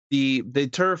 the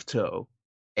turf toe,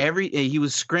 he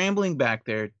was scrambling back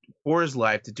there for his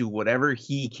life to do whatever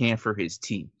he can for his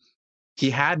team. He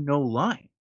had no line.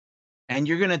 And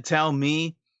you're going to tell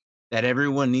me that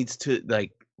everyone needs to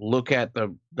like look at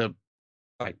the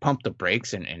like pump the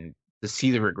brakes and to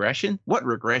see the regression? What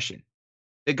regression?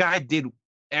 The guy did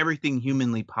everything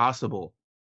humanly possible.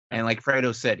 And like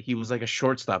Fredo said, he was like a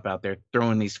shortstop out there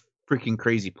throwing these freaking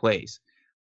crazy plays.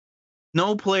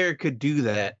 No player could do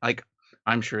that. Like,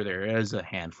 I'm sure there is a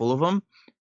handful of them,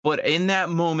 but in that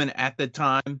moment at the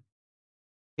time,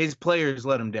 his players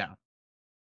let him down.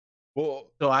 Well,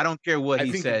 so I don't care what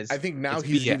he says. I think now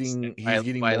he's getting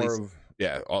more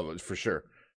of for sure.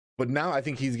 But now I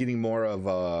think he's getting more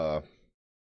of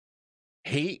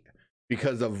hate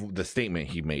because of the statement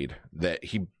he made that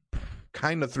he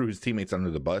kind of threw his teammates under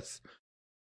the bus.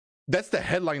 That's the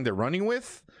headline they're running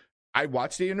with. I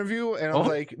watched the interview and I was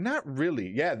like, not really.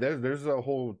 Yeah, there's a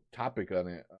whole topic on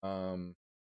it.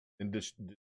 In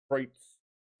Detroit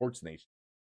Sports Nation.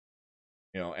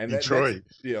 And Detroit.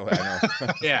 I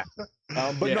know. Yeah.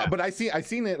 But I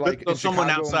seen it like So in someone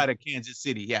Chicago. outside of Kansas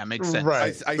City. Yeah, makes sense.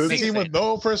 Right. I the see team it. with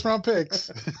no first round picks.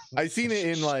 I seen it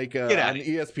in like Get out on of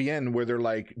here. ESPN where they're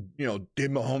like,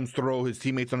 did Mahomes throw his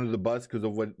teammates under the bus because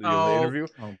of what the interview?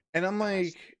 Oh, And I'm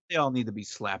like, they all need to be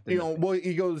slapped. In the face. well,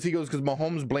 he goes because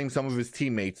Mahomes blamed some of his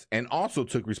teammates and also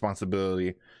took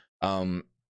responsibility.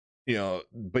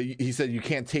 But he said you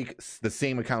can't take the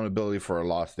same accountability for a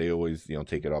loss. They always,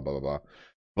 take it all, blah blah blah.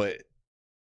 But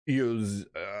he was,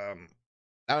 I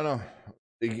don't know.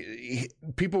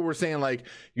 People were saying like,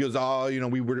 he goes, oh,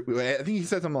 we were. I think he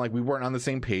said something like we weren't on the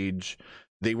same page.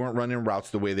 They weren't running routes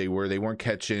the way they were. They weren't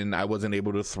catching. I wasn't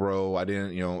able to throw. I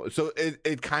didn't, So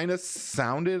it kind of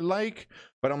sounded like,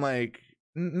 but I'm like,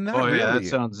 not really. That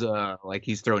sounds like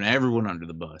he's throwing everyone under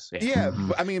the bus. Yeah,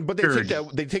 I mean, but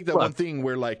they take that one thing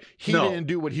where like he didn't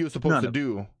do what he was supposed to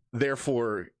do.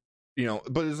 Therefore,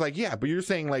 but it's like, yeah, but you're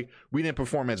saying like we didn't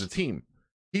perform as a team.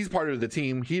 He's part of the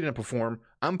team. He didn't perform.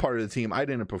 I'm part of the team. I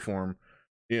didn't perform.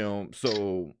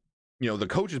 So the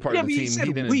coach is part of the team.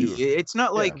 He didn't do it. It's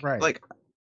not like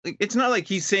it's not like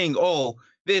he's saying, oh,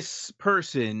 this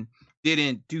person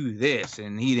didn't do this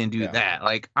and he didn't do that.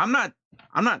 Like I'm not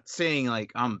saying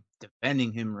like I'm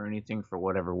defending him or anything for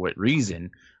what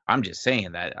reason. I'm just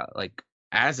saying that like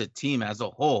as a team as a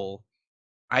whole,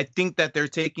 I think that they're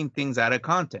taking things out of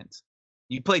context.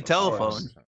 You play telephone,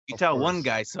 you tell one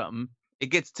guy something, it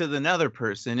gets to another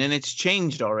person, and it's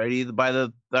changed already by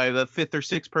the fifth or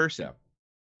sixth person. Yeah.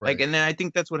 Like, and then I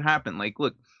think that's what happened. Like,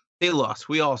 look, they lost.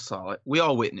 We all saw it. We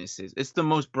all witnessed it. It's the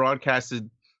most broadcasted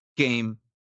game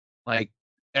like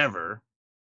ever.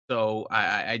 So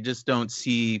I just don't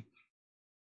see.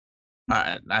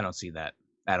 I don't see that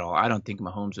at all. I don't think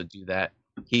Mahomes would do that.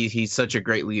 He's such a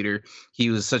great leader. He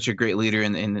was such a great leader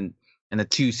in the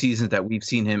 2 seasons that we've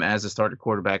seen him as a starter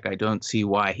quarterback. I don't see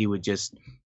why he would just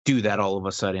do that all of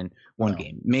a sudden one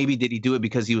game. Maybe did he do it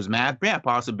because he was mad? Yeah,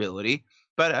 possibility.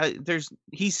 But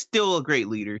he's still a great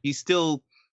leader. He's still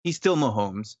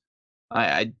Mahomes.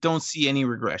 I don't see any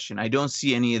regression. I don't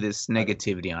see any of this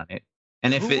negativity on it.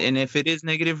 And if it is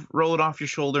negative, roll it off your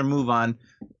shoulder, move on.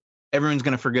 Everyone's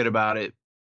gonna forget about it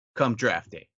come draft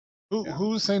day.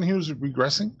 Who's saying he was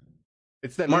regressing?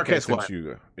 It's that Marquez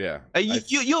Hugo. Yeah.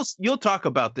 You'll talk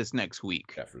about this next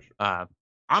week. Yeah, for sure.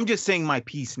 I'm just saying my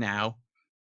piece now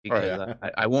because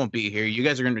I won't be here. You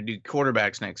guys are going to do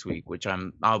quarterbacks next week, which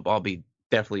I'll be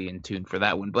definitely in tune for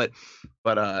that one. But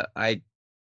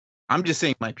I'm just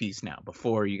saying my piece now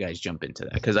before you guys jump into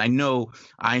that because I know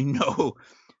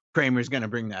Kramer's going to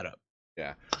bring that up.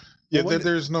 Yeah. Yeah.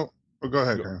 There's no. Oh, go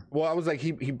ahead. Well, I was like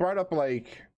he brought up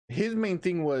like his main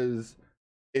thing was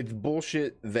it's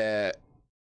bullshit that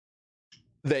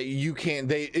you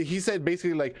can't. He said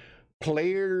basically like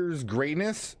players'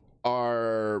 greatness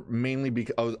are mainly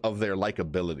because of their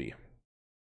likability.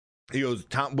 He goes,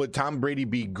 would Tom Brady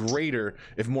be greater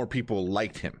if more people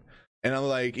liked him? And I'm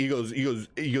like, he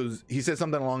said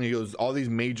something along. He goes, all these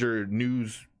major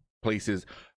news places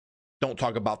don't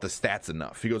talk about the stats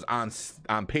enough. He goes,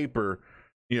 on paper,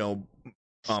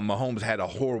 Mahomes had a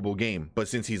horrible game, but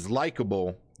since he's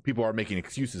likable, people are making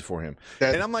excuses for him.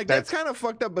 And I'm like, that's kind of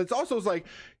fucked up. But it's also like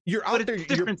you're out there,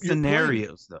 different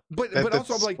scenarios though. But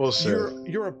also I'm like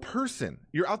you're a person.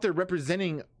 You're out there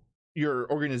representing your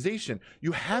organization.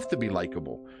 You have to be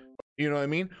likable. You know what I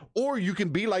mean? Or you can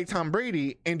be like Tom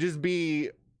Brady and just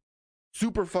be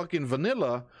super fucking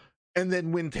vanilla, and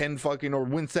then win 10 fucking or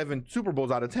win 7 Super Bowls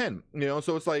out of 10.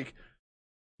 So it's like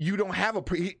you don't have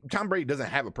Tom Brady doesn't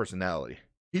have a personality.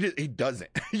 He doesn't.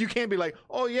 You can't be like,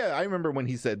 oh yeah, I remember when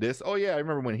he said this. Oh yeah, I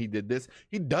remember when he did this.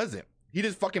 He doesn't. He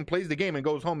just fucking plays the game and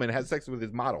goes home and has sex with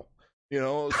his model.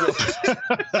 So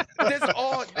that's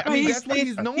all. That's what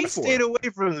he's known for. He stayed away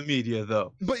from the media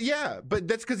though. But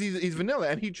that's because he's vanilla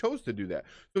and he chose to do that.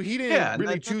 So he didn't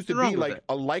really choose to be like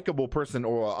a likable person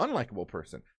or an unlikable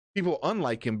person. People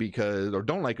unlike him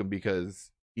don't like him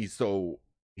because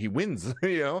he wins,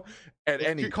 at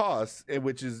any cost,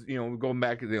 which is, going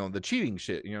back to, the cheating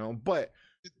shit, but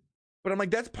I'm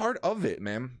like, that's part of it,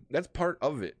 man. That's part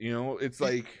of it. It's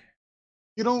like,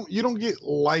 you don't get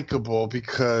likable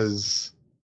because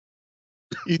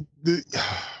you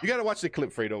got to watch the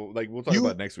clip, Fredo. Like we'll talk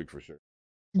about it next week for sure.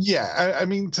 Yeah. I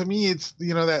mean, to me, it's,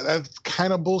 that's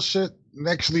kind of bullshit. And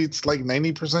actually it's like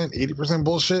 90%, 80%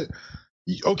 bullshit.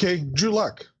 Okay. Drew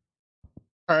Luck.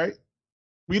 All right.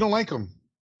 We don't like him.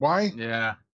 Why?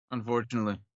 Yeah,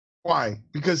 unfortunately. Why?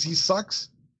 Because he sucks?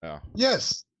 Oh.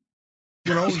 Yes.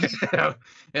 Yeah,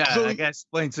 so, I guess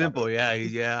plain simple.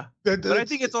 Yeah. But I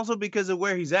think it's also because of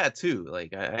where he's at too.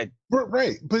 Like,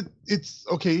 right. But it's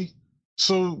okay.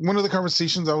 So one of the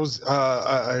conversations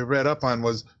I read up on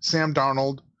was Sam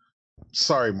Darnold.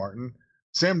 Sorry, Martin.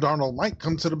 Sam Darnold might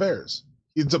come to the Bears.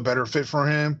 It's a better fit for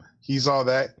him. He's all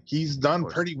that. He's done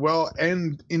pretty well,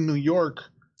 and in New York,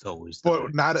 It's always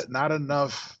but not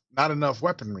enough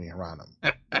weaponry around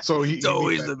him. So it's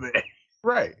always the Bears.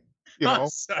 right. You know,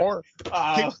 or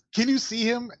Oh, can you see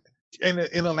him in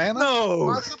Atlanta?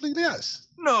 no, Possibly, yes.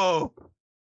 no,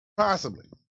 Possibly.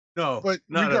 no. But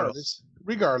not at all.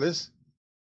 regardless,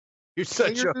 You're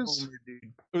such a players- homer,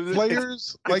 dude.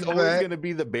 players It's like always that. going to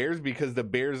be the Bears because the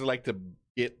Bears like to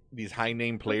get these high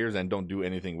name players and don't do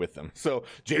anything with them. So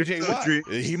JJ You're so Watt, dream-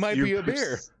 he might you're be a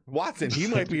Bear. Watson, he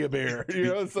might be a Bear. You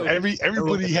know, so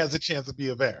Everybody has a chance to be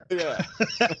a Bear. yeah,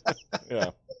 yeah.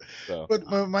 So But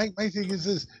my thing is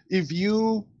this: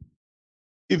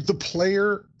 if the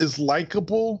player is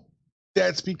likable,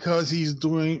 that's because he's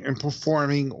doing and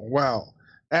performing well.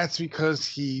 That's because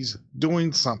he's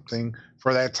doing something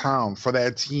for that town, for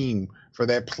that team, for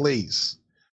that place.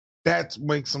 That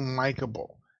makes him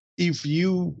likable. If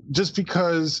you just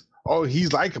because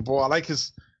he's likable, I like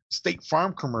his State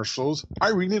Farm commercials, I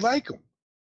really like him.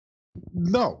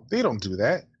 No, they don't do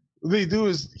that. What they do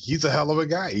is he's a hell of a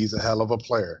guy. He's a hell of a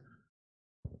player.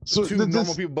 So to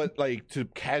normal people, but like to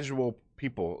casual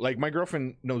people, like my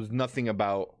girlfriend knows nothing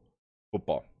about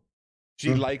football.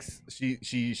 She likes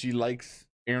she likes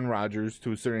Aaron Rodgers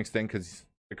to a certain extent because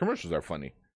the commercials are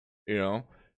funny. You know,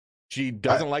 she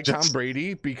doesn't like Tom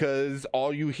Brady because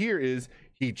all you hear is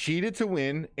he cheated to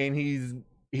win and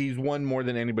he's won more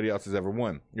than anybody else has ever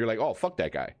won. You're like, oh, fuck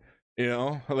that guy. You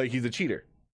know, like he's a cheater.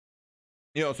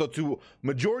 You know, so to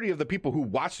majority of the people who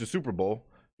watch the Super Bowl,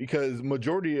 because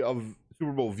majority of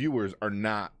Super Bowl viewers are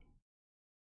not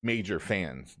major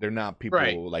fans. They're not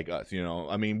people like us, you know.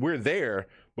 I mean, we're there,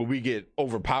 but we get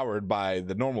overpowered by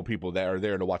the normal people that are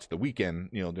there to watch the weekend,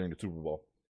 you know, during the Super Bowl.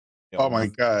 You know, oh my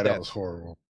god, that was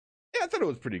horrible. Yeah, I thought it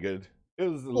was pretty good. It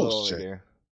was a little Bullshit. there.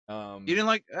 You didn't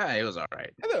like? It was all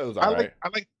right. I thought it was all right. I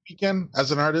like The Weeknd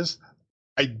as an artist.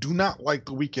 I do not like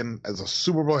The Weeknd as a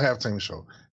Super Bowl halftime show.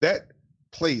 That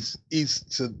place is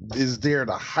there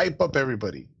to hype up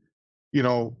everybody. You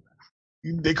know,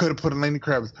 they could have put in Lenny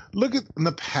Kravitz. Look at in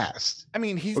the past. I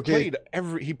mean, he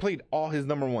played all his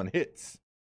number one hits.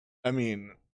 I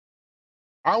mean,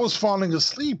 I was falling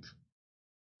asleep.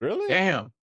 Really?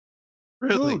 Damn.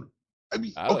 Really? Dude, I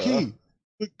mean, I don't okay.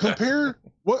 Compare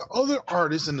what other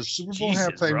artists in the Super Bowl Jesus,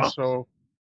 halftime bro. show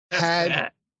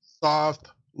had soft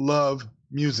love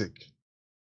music.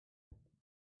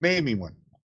 Name me one.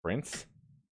 Prince.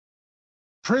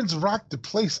 Prince rocked the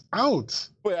place out.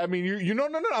 But I mean, you no.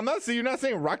 I'm not saying you're not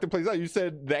saying rock the place out. You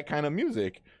said that kind of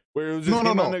music where it was just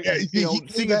him on the, Yeah, you know,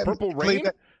 singing Purple Rain.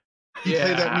 He played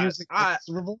that Yeah, music at the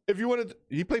Super Bowl. If you wanted,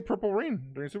 he played Purple Rain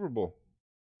during Super Bowl.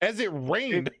 As it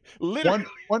rained, literally,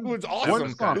 One it was one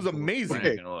awesome. song. It was amazing.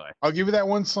 Okay. I'll give you that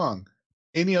one song.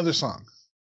 Any other song?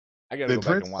 I gotta Did go back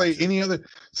Prince and watch play it. any other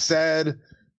sad,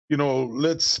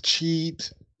 let's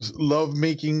cheat, love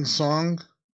making song?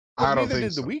 I don't think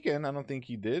did so. The Weeknd. I don't think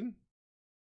he did.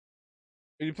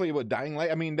 Did you play what Dying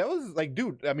Light? I mean, that was like,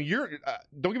 dude. I mean, you're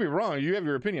don't get me wrong. You have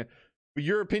your opinion, but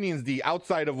your opinion's the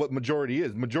outside of what majority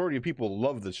is. Majority of people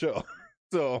love the show,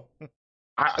 so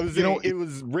it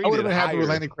was rated I would have been happy with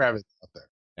higher. Lenny Kravitz out there.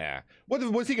 Yeah.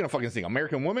 What's he gonna fucking sing?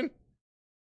 American Woman?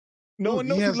 No Dude, one he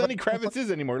knows who has, Lenny like, Kravitz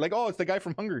is anymore. Like, oh, it's the guy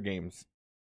from Hunger Games.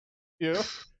 You know,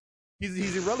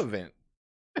 he's irrelevant.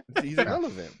 He's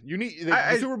irrelevant. You need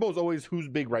the Super Bowl is always who's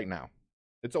big right now.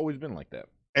 It's always been like that.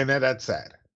 And that's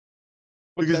sad.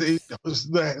 But Because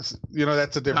that's-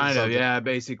 that's a different Kind of, subject. yeah.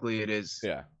 Basically, it is.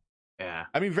 yeah. Yeah.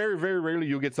 I mean, very, very rarely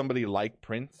you'll get somebody like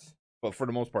Prince, but for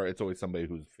the most part, it's always somebody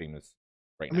who's famous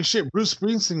right I now. mean, shit, Bruce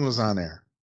Springsteen was on there.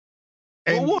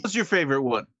 And What was your favorite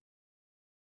one?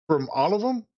 from all of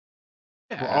them?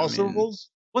 Yeah, For all I Super mean, Bowls?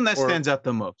 one that or- stands out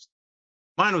the most.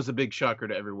 Mine was a big shocker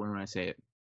to everyone when I say it.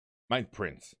 Mine's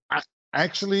Prince.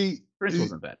 Actually, Prince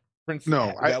wasn't bad. Prince.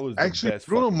 no. that was the Actually, best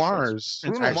Bruno fucking Prince. Mars.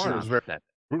 Prince Bruno actually Mars. was very bad.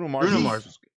 Bruno Mars. Bruno is- Mars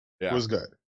was good. yeah. was good.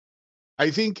 I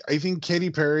think Katy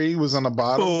Perry was on the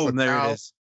bottom. Boom, but there now it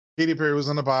is. Katy Perry was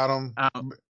on the bottom.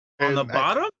 On And the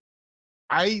bottom?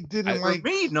 I didn't For like.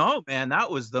 me, no, man,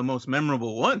 that was the most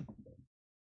memorable one.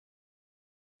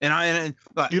 And I have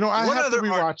I to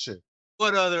rewatch it.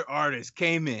 What other artist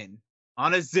came in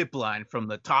on a zip line from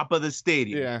the top of the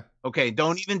stadium? Yeah. Okay,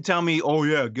 don't even tell me. Oh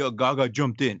yeah, Gaga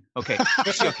jumped in. Okay,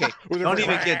 okay, With don't her-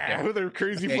 even get there. With her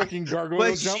crazy Okay. fucking gargoyle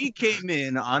But jump. she came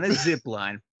in on a zip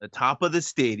line, the top of the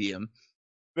stadium,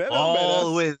 That was all badass.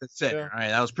 the way to the center. Yeah. All right,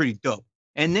 that was pretty dope.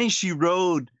 And then she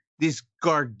rode this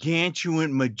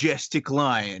gargantuan, majestic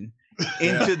lion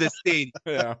into the stadium.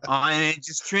 Yeah. And it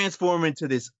just transformed into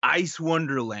this ice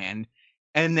wonderland.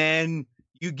 And then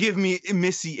you give me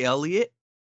Missy Elliott?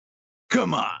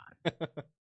 Come on.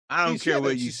 I don't care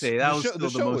what you say. That was still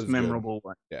the most memorable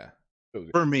one. Yeah.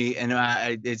 For me. And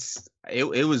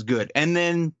it was good. And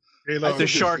then the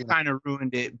shark kind of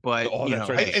ruined it, but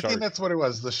I think that's what it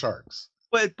was, the sharks.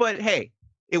 But hey,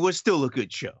 it was still a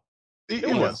good show. It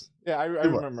was. Yeah, I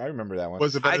remember that one.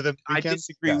 Was it better than Weekend? I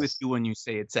disagree with you when you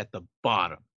say it's at the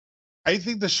bottom. I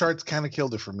think the sharks kind of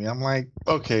killed it for me. I'm like,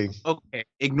 okay,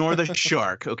 ignore the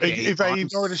shark. Okay, if I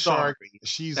ignore the shark,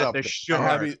 she's up there.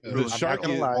 The shark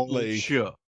is like,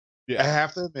 show. Yeah, I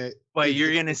have to admit. But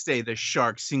you're gonna say the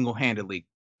shark single-handedly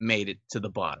made it to the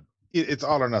bottom. It's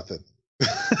all or nothing.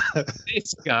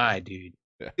 This guy, dude.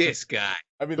 This guy.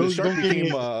 I mean, the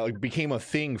shark became a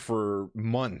thing for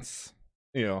months.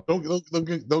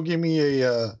 Don't give me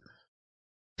a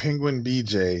Penguin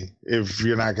DJ if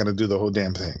you're not gonna do the whole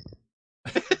damn thing.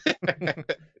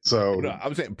 So no,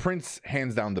 I'm saying Prince,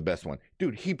 hands down, the best one,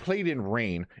 dude. He played in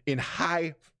rain in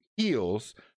high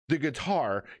heels. The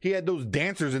guitar, he had those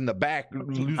dancers in the back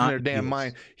losing their damn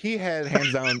mind. He had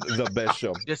hands down the best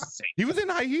show. Just say he was in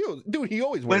high heels, dude. He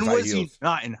always wears high heels. When was he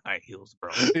not in high heels, bro?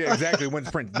 Yeah, exactly. When's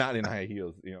Prince not in high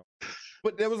heels?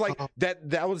 But that was like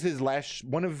that was his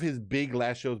one of his big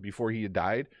last shows before he had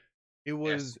died. It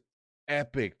was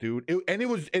epic, dude. And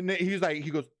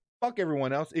he goes, fuck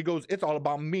everyone else. He goes, it's all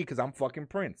about me because I'm fucking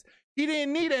Prince. He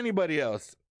didn't need anybody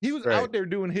else. He was out there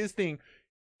doing his thing,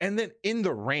 and then in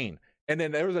the rain. And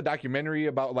then there was a documentary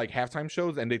about like halftime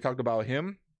shows, and they talked about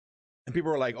him, and people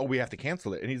were like, "Oh, we have to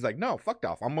cancel it." And he's like, "No, fuck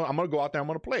off. I'm gonna go out there. I'm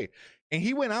gonna play." And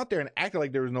he went out there and acted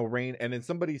like there was no rain. And then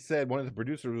somebody said, one of the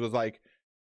producers was like,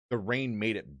 "The rain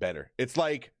made it better." It's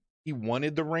like he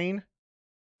wanted the rain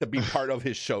to be part of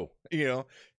his show, And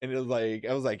it was like,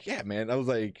 I was like, yeah, man. I was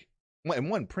like,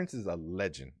 and Prince is a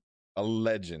legend.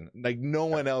 Like no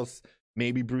one else.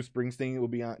 Maybe Bruce Springsteen will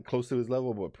be on close to his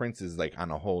level, but Prince is like on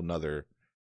a whole nother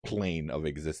plane of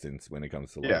existence when it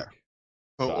comes to like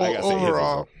so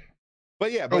overall.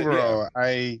 Overall,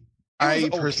 I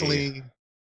personally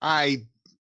I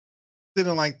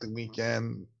didn't like The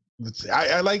Weeknd.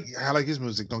 I like his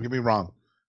music, don't get me wrong.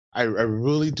 I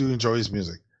really do enjoy his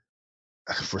music.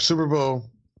 For Super Bowl,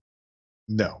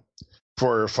 no.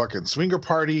 For a fucking swinger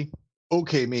party,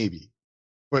 okay, maybe,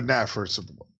 but not for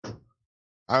Super Bowl.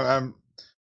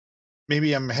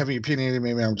 Maybe I'm heavy opinionated.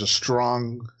 Maybe I'm just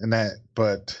strong in that,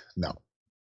 but no.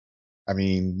 I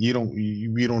mean, you don't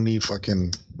need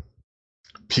fucking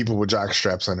people with jock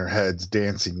straps on their heads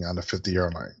dancing on the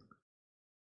 50-yard line.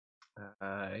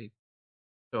 I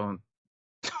don't.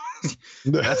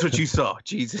 That's what you saw,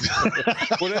 Jesus.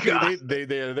 Well,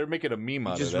 they're making a meme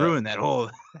out of that. Just ruined that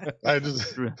whole. I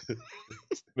just. It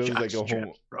was like a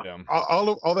whole. Yeah.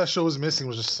 All that show was missing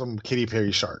was just some Katy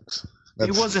Perry sharks.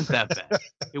 It wasn't that bad.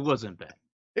 It wasn't bad.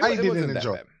 I didn't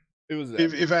enjoy it. It was.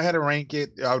 If I had to rank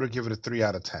it, I would give it a 3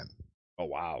 out of 10. Oh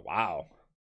wow!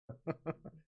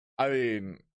 I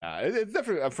mean, it's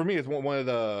definitely for me. It's one of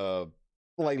the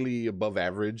slightly above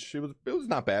average. It was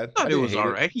not bad. I thought it was all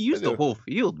right. He used the whole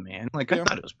field, man. Like I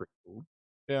thought it was pretty cool.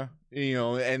 Yeah,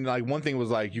 and like one thing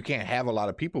was like you can't have a lot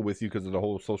of people with you because of the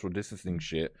whole social distancing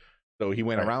shit. So he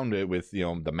went around it with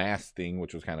the mask thing,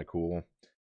 which was kind of cool.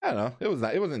 I don't know.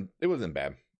 It wasn't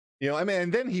bad. I mean,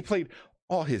 and then he played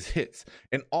all his hits,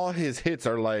 and all his hits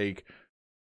are like,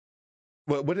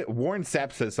 Warren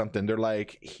Sapp says something. They're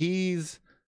like, he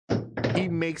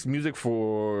makes music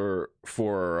for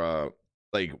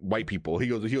like white people. He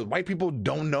goes, white people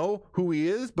don't know who he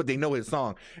is, but they know his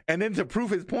song. And then to prove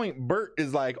his point, Bert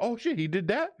is like, oh shit, he did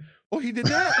that. Oh, he did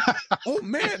that. Oh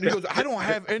man. He goes, I don't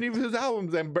have any of his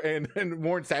albums. And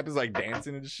Warren Sapp is like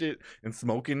dancing and shit and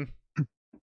smoking.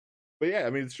 But yeah,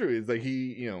 I mean, it's true. It's like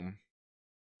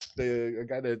a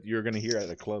guy that you're gonna hear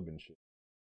at a club and shit.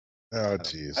 Oh,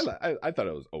 jeez. I thought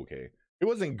it was okay. It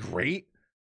wasn't great,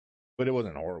 but it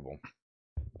wasn't horrible.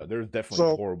 There's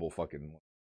definitely horrible fucking.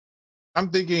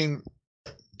 I'm thinking,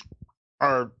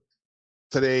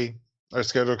 today our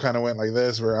schedule kind of went like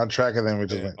this. We're on track, and then we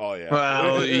just went. Oh yeah.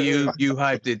 Well, you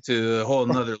hyped it to a whole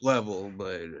nother level,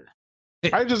 but.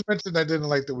 I just mentioned I didn't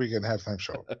like the Weeknd halftime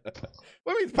show. Well,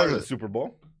 I mean, it's part of the Super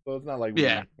Bowl, so it's not like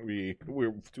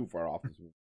we're too far off.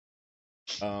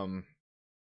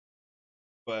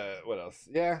 But what else?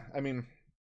 Yeah, I mean,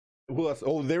 who else?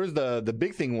 Oh, there was the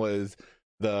big thing was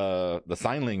the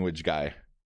sign language guy.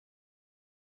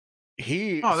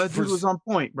 That dude was on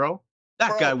point, bro.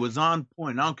 That guy was on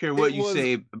point. I don't care what you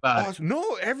say about it.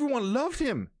 No, everyone loved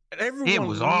him. Everyone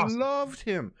was awesome. Loved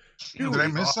him. Dude, did I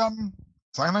miss something?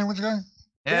 Sign language guy?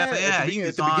 Yeah, he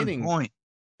was on point.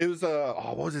 It was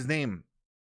what was his name?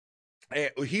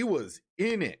 He was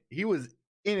in it. He was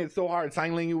in it so hard.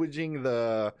 Sign languaging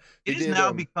the. It is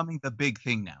now becoming the big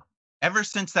thing now. Ever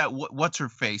since that, what's her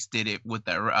face did it with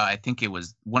the. I think it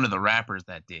was one of the rappers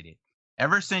that did it.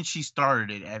 Ever since she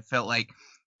started it, I felt like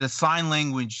the sign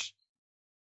language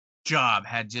job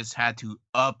had to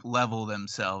up level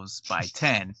themselves by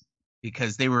 10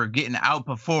 because they were getting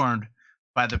outperformed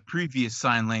by the previous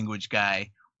sign language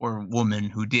guy or woman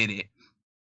who did it.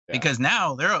 Yeah. Because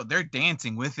now they're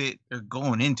dancing with it, they're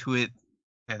going into it,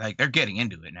 they're getting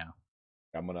into it now.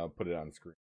 I'm gonna put it on the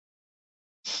screen.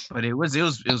 But it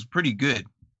was pretty good.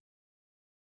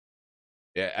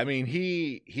 Yeah, I mean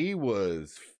he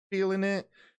was feeling it,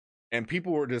 and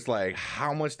people were just like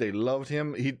how much they loved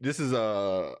him. This is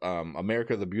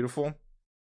America the Beautiful.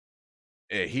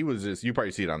 Yeah, he was just, you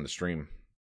probably see it on the stream.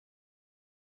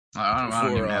 I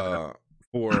don't even have it.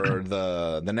 For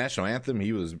the national anthem,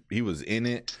 he was in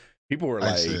it. People were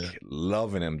like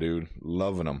loving him, dude,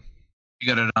 loving him.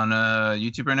 You got it on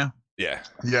YouTube right now? Yeah,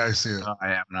 I see it.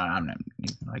 I'm not.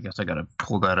 I guess I gotta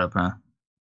pull that up, huh?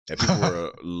 Yeah, people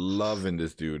were loving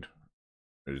this dude.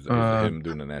 It was him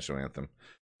doing the national anthem.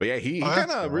 But yeah, he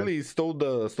kind of really stole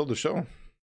the show.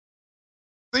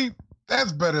 See,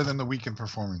 that's better than the Weeknd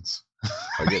performance.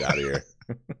 Oh, get out of here.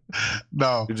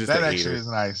 No, that actually is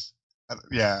nice.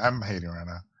 Yeah, I'm hating right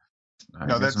now.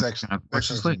 No, that's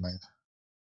actually nice.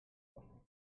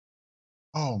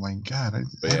 Oh my god!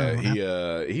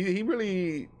 He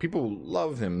really, people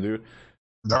love him, dude.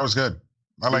 That was good.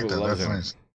 I like that. That's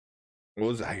nice. What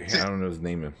was I don't know his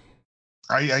name.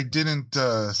 I didn't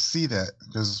see that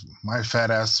because my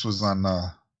fat ass was on.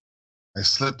 I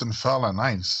slipped and fell on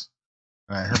ice,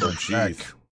 and I heard my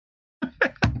back.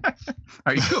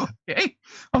 Are you okay?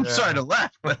 I'm sorry to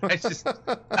laugh, but I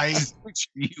picture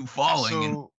you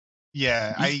falling.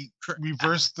 I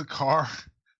reversed the car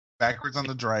backwards on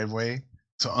the driveway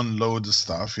to unload the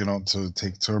stuff, to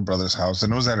take to her brother's house.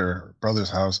 And it was at her brother's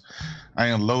house. I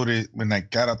unloaded when I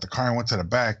got out the car and went to the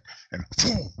back, and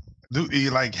dude,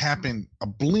 it like happened a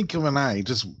blink of an eye,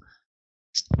 just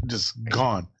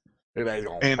gone.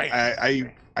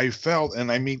 And I felt,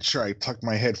 and I made sure I tucked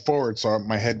my head forward so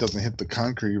my head doesn't hit the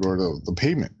concrete or the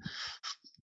pavement.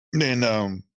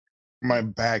 And my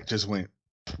back just went,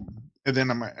 and then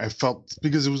I felt,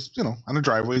 because it was on the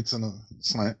driveway, it's in a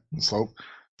slope,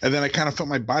 and then I kind of felt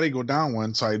my body go down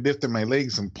one, so I lifted my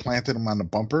legs and planted them on the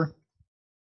bumper.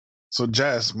 So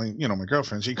Jess, my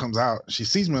girlfriend, she comes out, she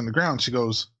sees me on the ground, she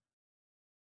goes,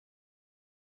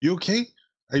 "You okay?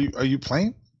 Are you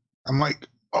playing?" I'm like,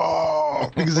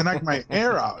 "Oh," because it knocked my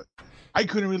air out. I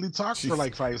couldn't really talk for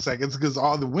like 5 seconds because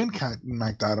all the wind kind of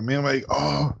knocked out of me. I'm like,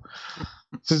 "Oh,"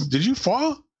 says, "Did you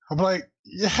fall?" I'm like,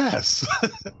 "Yes."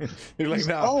 You're like,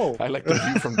 "No, I like the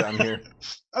view from down here."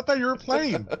 I thought you were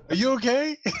playing. Are you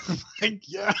okay? Like,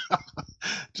 yeah.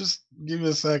 Just give me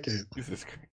a second. Jesus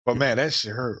Christ. But man, that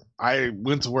shit hurt. I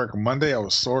went to work Monday. I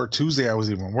was sore. Tuesday, I was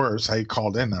even worse. I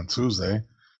called in on Tuesday.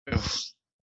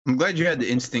 I'm glad you had the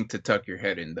instinct to tuck your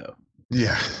head in, though.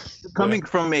 Yeah. Coming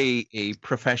from a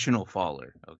professional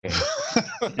faller, okay?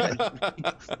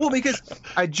 Well, because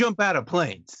I jump out of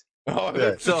planes. Oh,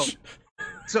 that's so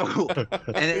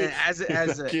and as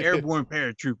an airborne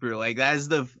paratrooper, like that's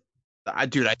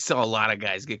dude, I saw a lot of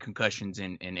guys get concussions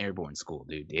in airborne school,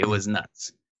 dude. It was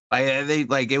nuts.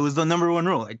 It was the number one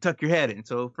rule. Tuck your head in.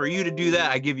 So for you to do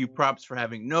that, I give you props for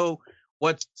having no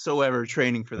whatsoever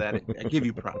training for that. I give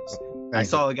you props. I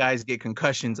saw the guys get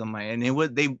concussions on and it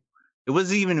wasn't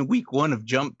even a week one of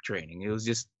jump training. It was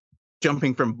just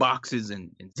jumping from boxes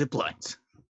and zip lines.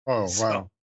 Oh, wow.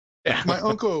 Yeah. My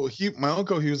uncle, he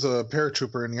was a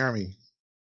paratrooper in the Army.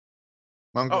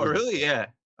 Oh, really? Yeah.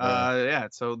 Yeah.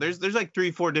 So there's like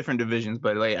 3-4 different divisions,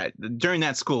 but like during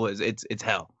that school it's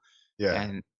hell.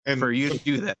 Yeah. And for you to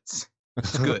do that,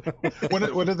 it's good.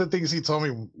 One of the things he told me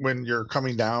when you're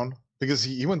coming down, because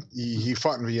he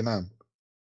fought in Vietnam,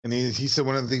 and he said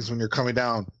one of the things when you're coming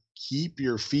down, keep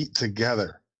your feet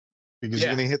together. Because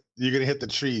you're gonna hit the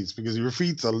trees, because your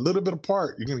feet's a little bit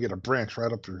apart. You're gonna get a branch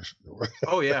right up your.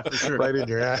 Oh yeah, for sure. Right in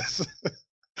your ass.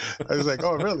 I was like,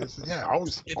 "Oh really?" I said, "Yeah,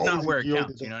 always." It's not where it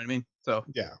counts. You know what I mean? So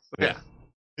yeah.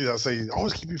 So you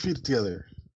always keep your feet together.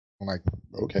 I'm like,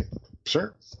 okay,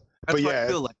 sure. That's what I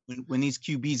feel like when these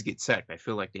QBs get sacked. I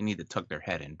feel like they need to tuck their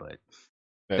head in, but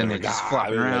then they're just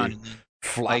flopping around.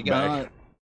 Flop back.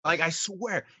 Like I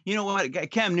swear, you know what?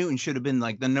 Cam Newton should have been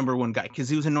like the number one guy because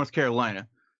he was in North Carolina.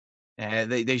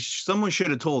 Someone should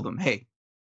have told him, "Hey,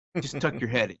 just tuck your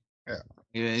head in.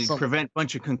 Yeah, prevent a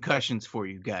bunch of concussions for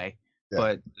you, guy." Yeah.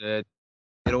 But it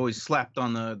always slapped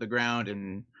on the ground,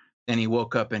 and then he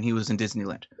woke up and he was in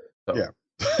Disneyland. So. Yeah,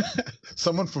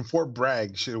 Someone from Fort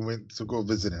Bragg should have went to go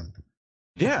visit him.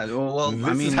 Yeah, well, This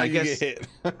I is mean, how I you guess get hit.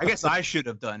 I guess I should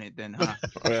have done it then, huh?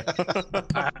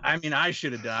 I mean, I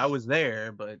should have done. I was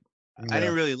there, but I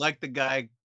didn't really like the guy.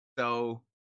 So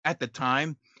at the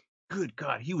time, good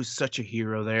God, he was such a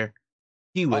hero there.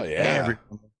 He was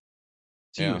everything.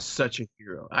 He was such a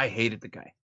hero. I hated the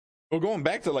guy. Well, going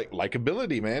back to like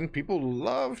likability, man, people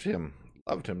loved him.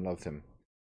 Loved him.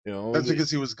 You know, That's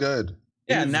because he was good.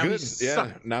 Yeah, he now good. he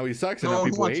sucks. Now he sucks, and No now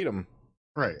one people wants- hate him.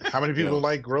 Right. How many people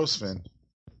like Grossman?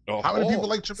 How many people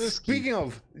like Trubisky? Speaking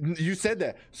of, you said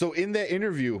that. So in that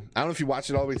interview, I don't know if you watched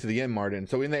it all the way to the end, Martin.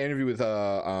 So in that interview with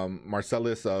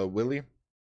Marcellus Willie,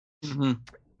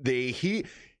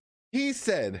 he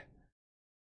said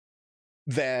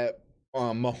that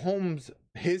Mahomes,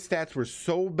 his stats were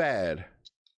so bad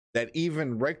that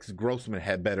even Rex Grossman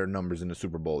had better numbers in the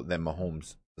Super Bowl than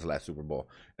Mahomes' last Super Bowl.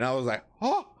 And I was like,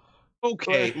 oh.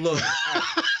 Okay, look,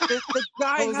 the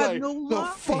guy had like, no the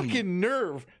line. fucking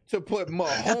nerve to put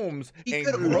Mahomes He and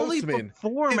could only Grossman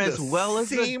perform in as the well as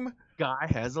the same. guy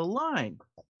has a line.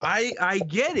 I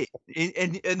get it,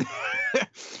 and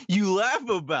you laugh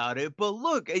about it, but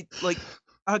look, like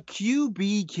a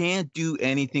QB can't do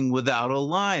anything without a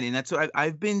line, and that's what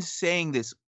I've been saying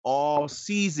this all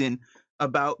season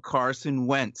about Carson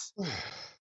Wentz.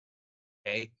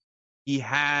 Okay, he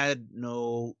had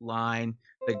no line.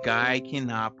 The guy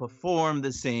cannot perform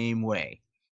the same way,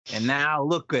 and now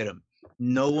look at him.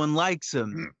 No one likes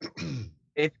him.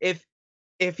 If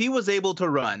he was able to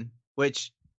run,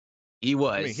 which he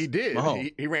was. I mean, he did.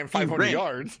 Mahomes, he ran 500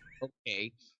 yards.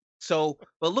 Okay. So,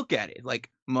 but look at it. Like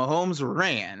Mahomes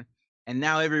ran, and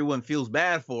now everyone feels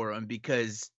bad for him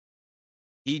because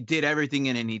he did everything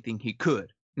and anything he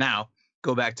could. Now,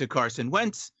 go back to Carson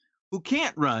Wentz, who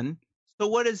can't run. So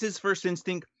what is his first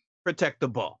instinct? Protect the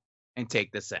ball and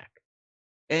take the sack.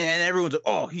 And everyone's like,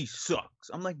 "Oh, he sucks."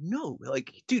 I'm like, "No,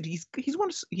 like, dude, he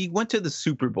went to the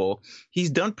Super Bowl. He's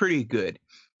done pretty good.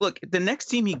 Look, the next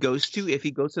team he goes to, if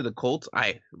he goes to the Colts,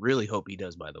 I really hope he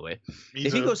does, by the way.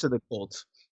 If he goes to the Colts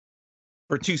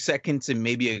for 2 seconds and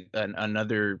maybe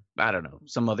another, I don't know,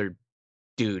 some other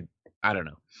dude, I don't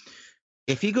know.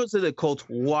 If he goes to the Colts,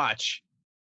 watch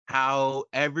how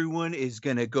everyone is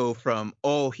going to go from,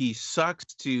 oh, he sucks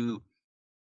to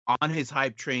on his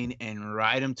hype train and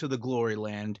ride him to the glory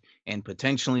land and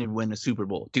potentially win a Super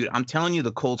Bowl. Dude, I'm telling you,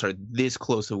 the Colts are this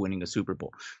close to winning a Super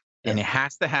Bowl. And it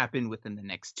has to happen within the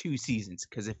next 2 seasons,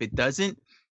 because if it doesn't,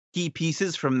 key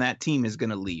pieces from that team is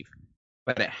going to leave.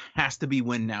 But it has to be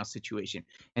win now situation.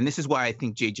 And this is why I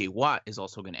think J.J. Watt is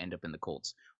also going to end up in the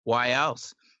Colts. Why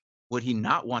else would he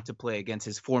not want to play against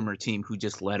his former team who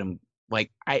just let him? Like,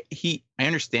 I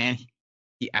understand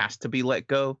he asked to be let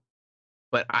go,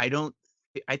 but I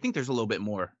think there's a little bit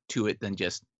more to it than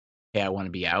just, hey, I want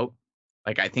to be out.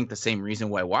 Like, I think the same reason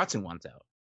why Watson wants out.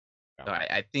 So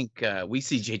I think we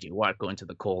see J.J. Watt going to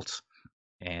the Colts,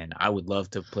 and I would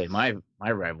love to play my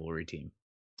rivalry team.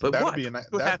 But that'd what be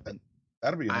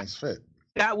that'd be a nice fit.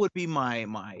 That would be my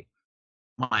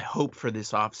hope for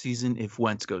this offseason if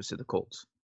Wentz goes to the Colts.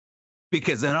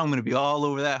 Because then I'm going to be all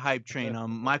over that hype train on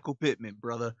Michael Pittman,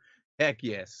 brother. Heck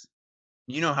yes.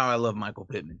 You know how I love Michael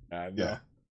Pittman. Yeah.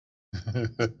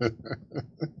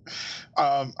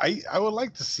 I would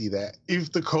like to see that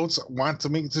if the Colts want to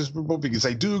make it to the Super Bowl, because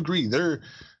I do agree they're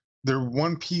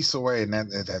one piece away, and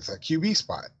that's a QB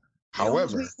spot.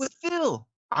 However, with Phil,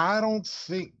 I don't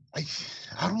think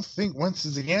Wentz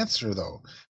is the answer, though.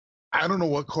 I don't know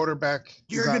what quarterback.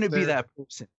 You're going to be that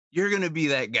person. You're going to be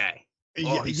that guy.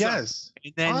 Yes.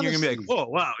 And then honestly, you're going to be like, oh,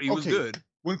 wow, he was good.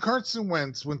 When Carson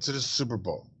Wentz went to the Super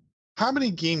Bowl, how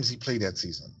many games he played that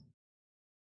season?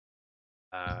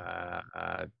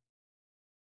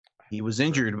 He was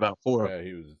injured about 4. Yeah,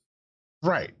 he was.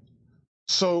 Right.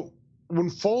 So when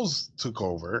Foles took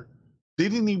over,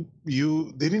 didn't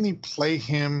he play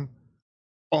him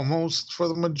almost for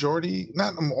the majority?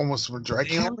 Not almost the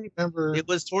majority. I can't remember. It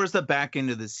was towards the back end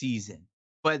of the season,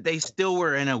 but they still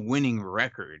were in a winning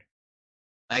record.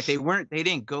 Like they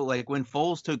didn't go, like when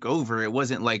Foles took over, it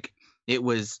wasn't like it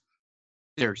was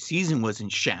their season was in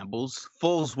shambles.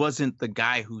 Foles wasn't the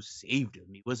guy who saved him.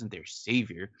 He wasn't their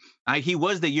savior. He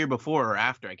was the year before or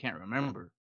after. I can't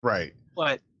remember. Right.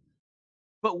 But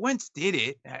Wentz did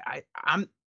it.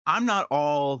 I'm not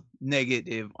all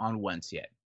negative on Wentz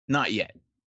yet. Not yet.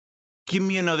 Give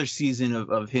me another season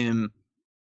of him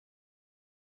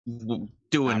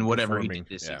doing whatever he did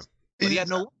this season. But he had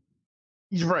no.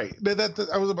 You're right. That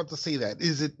I was about to say that.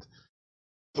 Is it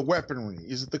the weaponry?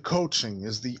 Is it the coaching?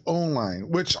 Is the O-line?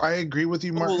 Which I agree with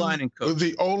you, Martin. O-line and coach.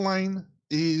 The O-line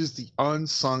is the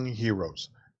unsung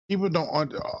heroes. people don't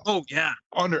Oh yeah.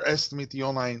 underestimate the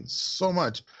O-line so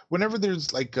much. Whenever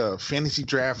there's like a fantasy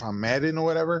draft on Madden or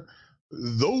whatever,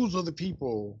 those are the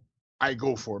people I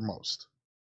go for most.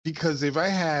 Because if I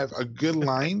have a good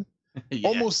line,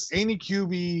 almost any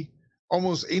QB,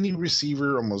 almost any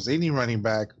receiver, almost any running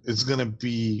back is going to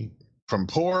be from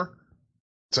poor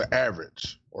to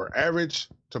average or average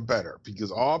to better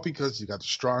because you got the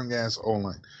strong ass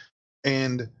O-line.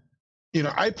 And,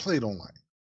 I played O-line,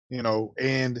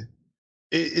 and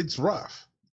it's rough.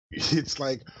 It's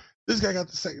like this guy got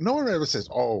the second. No one ever says,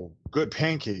 "Oh, good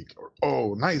pancake," or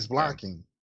 "Oh, nice blocking."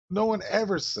 No one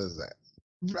ever says that.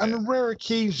 On a rare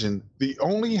occasion, the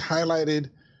only highlighted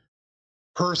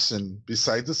person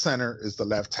besides the center is the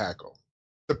left tackle,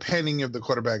 depending if the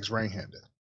quarterback's right-handed.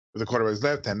 If the quarterback's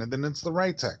left-handed, then it's the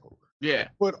right tackle. Yeah.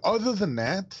 But other than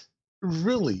that,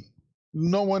 really,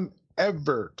 no one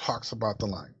ever talks about the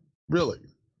line. Really.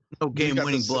 No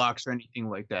game-winning blocks or anything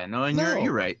like that. No, and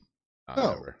you're right.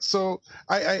 No. So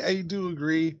I do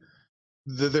agree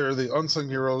that they're the unsung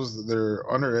heroes, that they're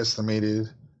underestimated,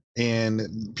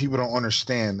 and people don't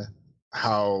understand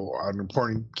how an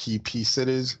important key piece it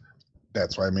is.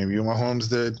 That's why maybe Mahomes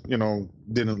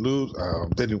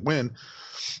didn't win.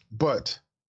 But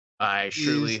I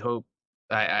surely hope.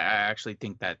 I actually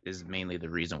think that is mainly the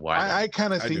reason why. I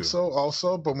kind of think so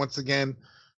also. But once again,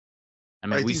 I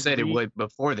mean, we said it way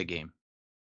before the game.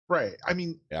 Right. I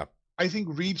mean, yeah. I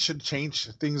think Reed should change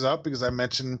things up because I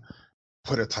mentioned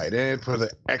put a tight end, put an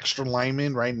extra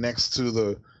lineman right next to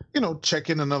the, check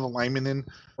in another lineman in.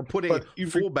 Or put a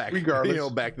fullback,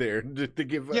 back there to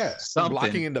give something.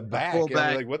 Blocking in the back.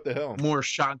 Like, what the hell? More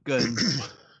shotguns.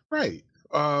 Right.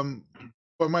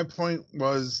 But my point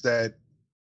was that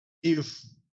if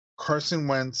Carson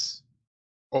Wentz,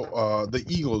 the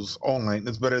Eagles O-line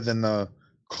is better than the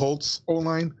Colts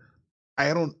O-line,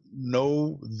 I don't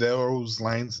know those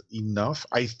lines enough.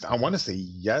 I want to say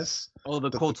yes. Oh, the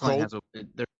Colts line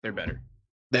they're better.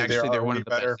 They're one of the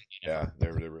better. Best. Yeah,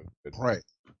 they're really good. Right.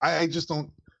 I just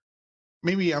don't.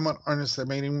 Maybe I'm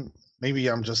underestimating. Maybe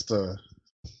I'm just I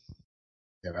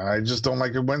just don't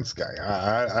like a Wentz guy.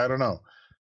 I don't know.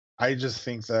 I just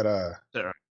think that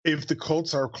if the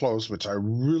Colts are close, which I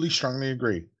really strongly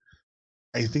agree,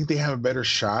 I think they have a better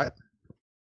shot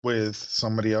with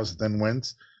somebody else than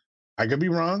Wentz. I could be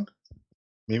wrong.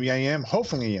 Maybe I am.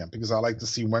 Hopefully I am, because I like to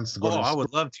see Wentz to go. I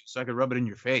would love to, so I could rub it in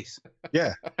your face.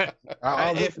 Yeah,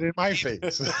 I'll rub it in my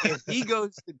face. If he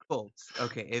goes to Colts,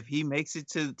 okay, if he makes it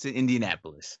to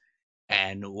Indianapolis,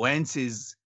 and Wentz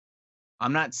is,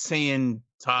 I'm not saying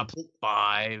top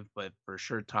 5, but for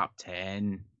sure top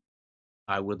 10.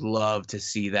 I would love to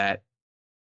see that,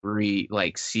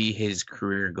 see his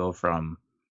career go from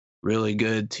really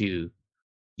good to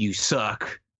you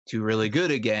suck to really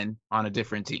good again on a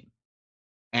different team.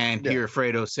 And hear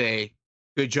Fredo say,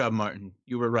 "Good job, Martin.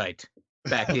 You were right."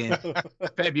 Back in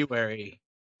February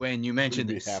when you mentioned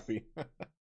this. Happy.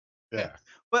 Yeah.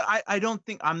 But I don't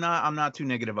think I'm not too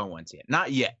negative on Wentz yet.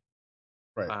 Not yet.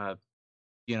 Right.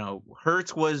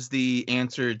 Hurts was the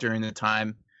answer during the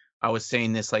time I was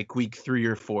saying this like week 3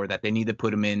 or 4 that they need to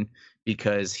put him in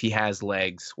because he has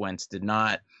legs. Wentz did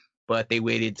not, but they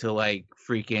waited till like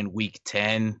freaking week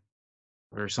 10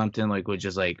 or something, which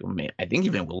is I think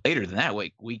even later than that,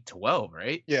 like week 12,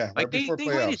 right? Yeah, like they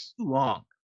waited too long,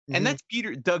 and that's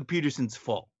Doug Peterson's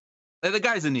fault. The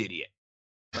guy's an idiot.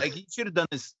 He should have done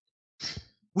this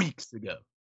weeks ago.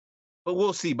 But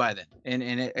we'll see by then, and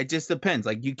it just depends.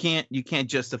 You can't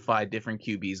justify different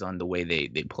QBs on the way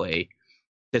they play,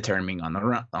 determining on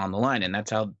the line, and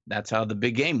that's how the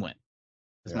big game went.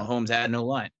 Because Mahomes had no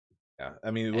line. Yeah,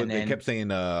 I mean, they kept saying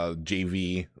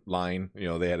JV line.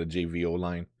 They had a JVO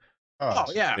line. Oh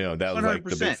yeah, that was 100%.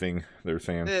 The big thing they were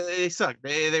saying. They sucked.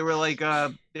 They were like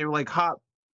hot.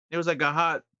 It was like a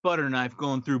hot butter knife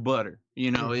going through butter. They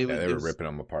were ripping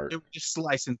them apart. It was just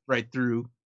slicing right through,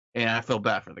 and I felt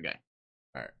bad for the guy.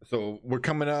 All right, so we're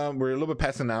coming up. We're a little bit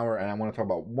past an hour, and I want to talk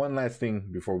about one last thing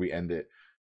before we end it.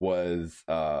 Was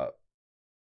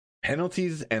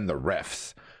penalties and the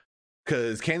refs.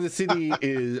 Because Kansas City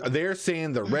they're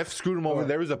saying the refs screwed them over.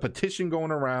 There was a petition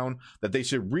going around that they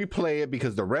should replay it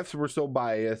because the refs were so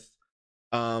biased.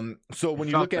 So when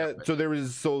you look at,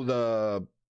 the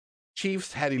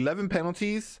Chiefs had 11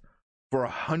 penalties for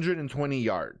 120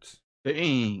 yards.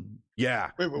 Dang. Yeah.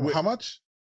 Wait, how much?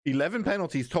 11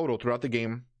 penalties total throughout the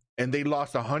game, and they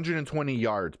lost 120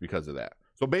 yards because of that.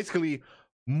 So basically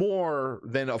more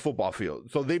than a football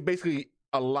field. So they basically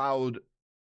allowed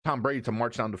Tom Brady to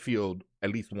march down the field at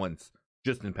least once,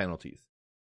 just in penalties.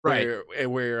 Right.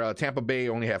 Where Tampa Bay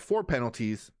only had 4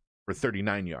 penalties for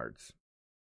 39 yards.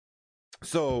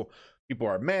 So, people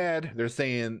are mad. They're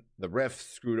saying the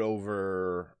refs screwed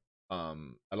over. A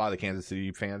lot of the Kansas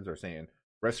City fans are saying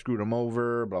refs screwed them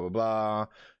over. Blah blah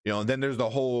blah. Then there's the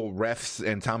whole refs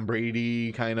and Tom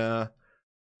Brady kind of.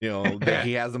 That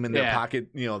he has them in their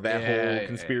pocket. That whole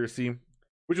conspiracy,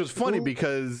 which was funny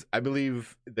because I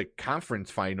believe the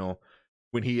conference final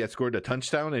when he had scored a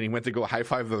touchdown and he went to go high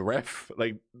five the ref,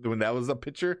 like when that was a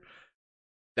picture.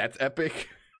 That's epic.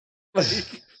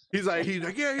 He's like,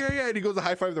 yeah, and he goes to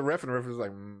high five the ref, and the ref is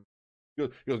like, he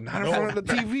goes, not in front of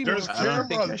the TV.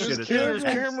 There's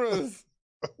cameras.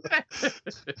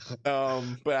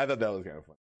 But I thought that was kind of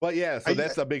fun. But yeah, so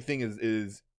that's the big thing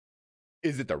is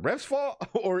it the ref's fault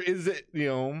or is it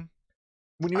when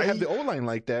you have the O-line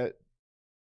like that?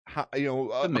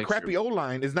 A crappy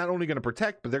O-line is not only going to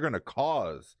protect, but they're going to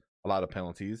cause a lot of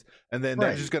penalties, and then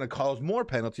that's just going to cause more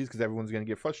penalties because everyone's going to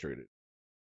get frustrated.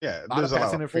 Yeah, there's a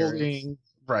lot of holding.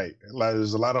 Right,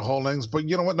 there's a lot of holdings, but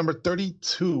you know what? Number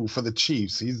 32 for the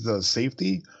Chiefs, he's the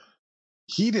safety.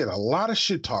 He did a lot of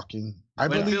shit talking. I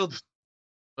believe.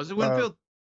 Was it Winfield?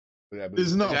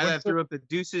 There's no. The guy that threw up the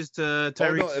deuces to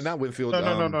Tyreek. Oh, no, not Winfield.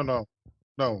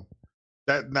 No.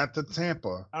 That not the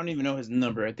Tampa. I don't even know his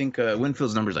number. I think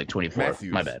Winfield's number is like 24.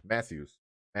 Matthews. My bad.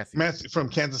 Matthews from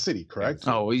Kansas City, correct?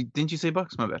 Oh, didn't you say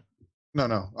Bucks? My bad.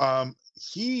 No.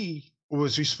 He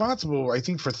was responsible, I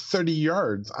think, for 30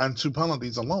 yards on 2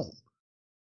 penalties alone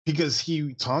because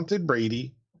he taunted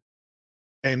Brady,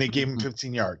 and they gave him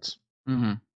 15 yards.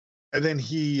 Mm-hmm. And then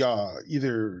he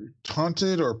either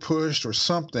taunted or pushed or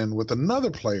something with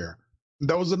another player.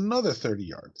 That was another 30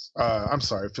 yards.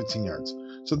 15 yards.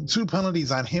 So the 2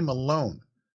 penalties on him alone.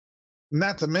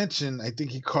 Not to mention, I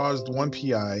think he caused 1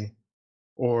 PI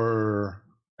or...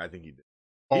 I think he did.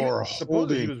 Or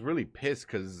supposedly he was really pissed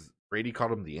because Brady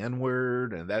called him the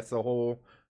N-word, and that's the whole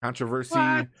controversy.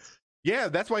 What? Yeah,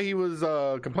 that's why he was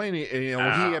complaining. He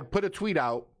had put a tweet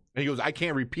out, and he goes, I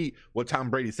can't repeat what Tom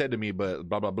Brady said to me, but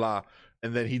blah, blah, blah.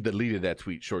 And then he deleted that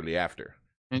tweet shortly after.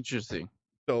 Interesting.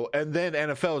 So, and then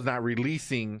NFL is not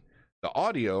releasing the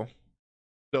audio.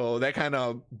 So that kind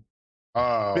of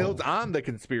builds on the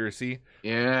conspiracy.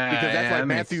 Yeah. Because that's why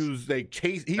Matthews,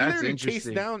 he literally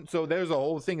chased down. So there's a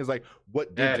whole thing is like,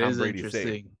 what did Tom Brady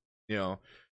say?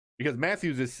 Because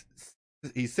Matthews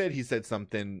he said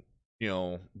something, he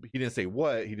didn't say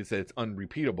what, he just said it's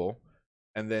unrepeatable.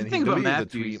 And then he deleted the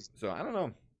tweet. So I don't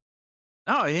know.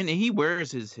 Oh, and he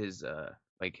wears his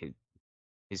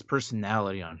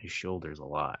personality on his shoulders a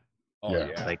lot. Oh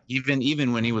yeah. Like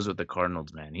even when he was with the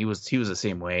Cardinals, man, he was the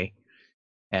same way.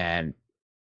 And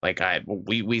like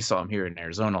we saw him here in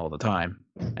Arizona all the time.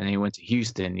 And he went to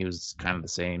Houston, he was kind of the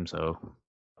same. So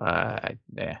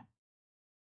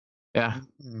yeah.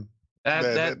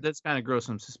 That's kind of grows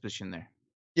some suspicion there.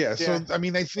 Yeah, so I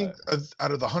mean, I think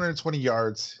out of the 120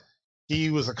 yards, he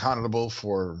was accountable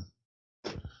for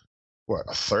what,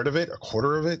 a third of it, a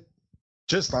quarter of it,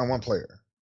 just on one player.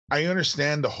 I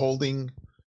understand the holding,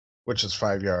 which is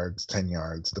 5 yards, 10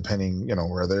 yards, depending,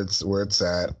 where it's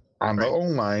at on the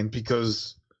O-line,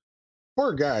 because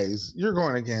poor guys, you're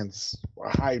going against a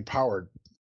high-powered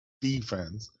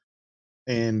defense,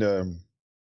 and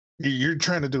you're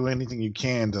trying to do anything you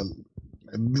can to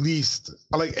at least,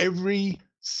 like every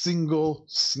single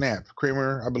snap.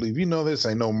 Kramer, I believe you know this.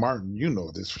 I know Martin, you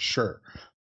know this for sure.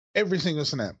 Every single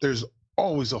snap, there's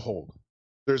always a hold.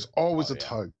 There's always a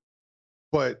tug.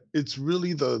 But it's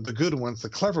really the good ones, the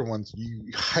clever ones,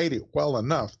 you hide it well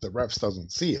enough the refs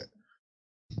doesn't see it.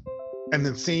 And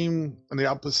then same on the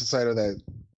opposite side of that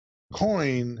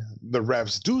coin, the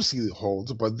refs do see the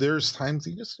holds, but there's times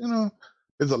you just,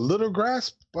 there's a little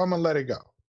grasp, I'm going to let it go.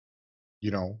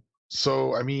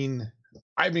 So, I mean,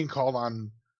 I've been called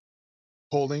on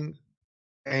holding,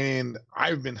 and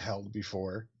I've been held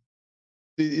before.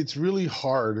 It's really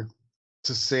hard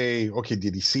to say, okay,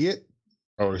 did he see it?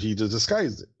 Or he just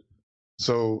disguised it.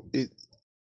 So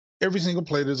every single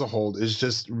play there's a hold is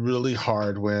just really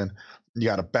hard when you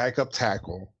got a backup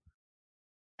tackle,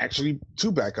 actually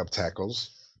 2 backup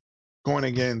tackles, going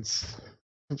against,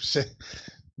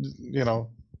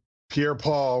 Pierre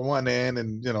Paul one end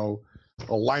and, a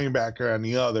linebacker on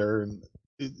the other. And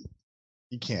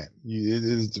you can't. It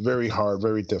is very hard,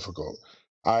 very difficult.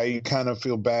 I kind of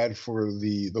feel bad for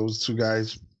those 2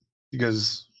 guys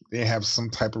because they have some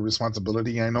type of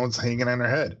responsibility. I know it's hanging on their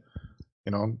head.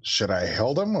 Should I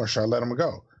held them or should I let them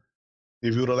go?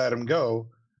 If you would have let them go,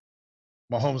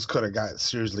 Mahomes could have got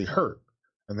seriously hurt.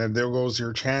 And then there goes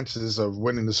your chances of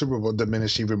winning the Super Bowl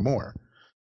diminish even more.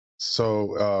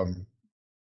 So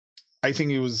I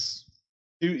think it was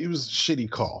a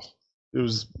shitty call.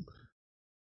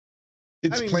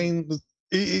 Plain.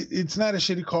 It's not a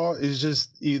shitty call. It's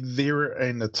just they're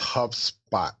in a tough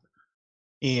spot,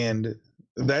 and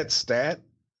that stat,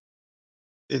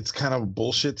 it's kind of a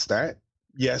bullshit stat.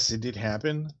 Yes, it did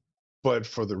happen, but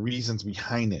for the reasons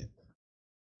behind it,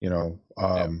 you know,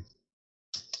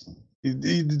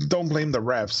 don't blame the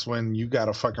refs when you got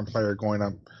a fucking player going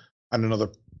up on another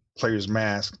player's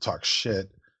mask, talk shit.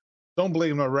 Don't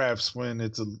blame the refs when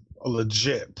it's a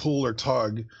legit pull or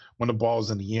tug when the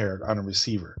ball's in the air on a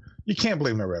receiver. You can't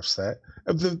blame the refs that.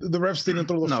 If the refs didn't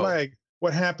throw the flag,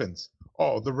 what happens?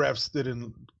 Oh, the refs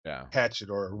didn't catch it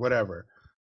or whatever.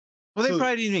 Well, they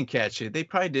probably didn't even catch it. They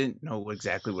probably didn't know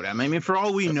exactly what happened. I mean, for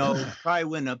all we know, he probably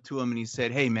went up to him and he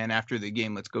said, "Hey, man, after the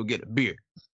game, let's go get a beer."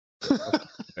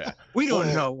 We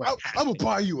don't know. I'm gonna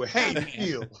buy you a hat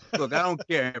deal. Look, I don't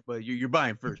care, but you're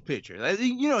buying first pitcher.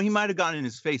 You know, he might have gotten in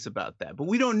his face about that, but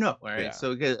we don't know. All right,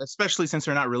 so especially since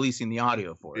they're not releasing the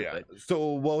audio for it. But.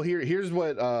 So, well, here's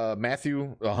what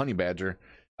Matthew Honey Badger,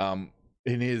 in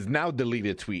his now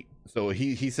deleted tweet. So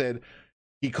he said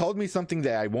he called me something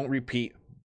that I won't repeat,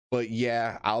 but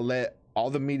yeah, I'll let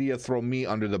all the media throw me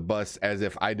under the bus as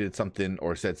if I did something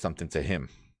or said something to him,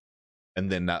 and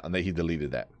then he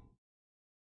deleted that.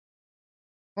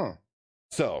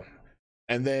 So,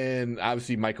 and then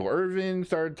obviously Michael Irvin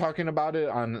started talking about it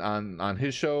on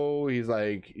his show. He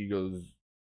goes,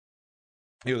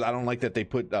 I don't like that they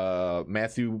put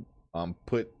Matthew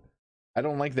I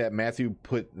don't like that Matthew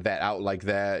put that out like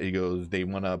that. He goes, they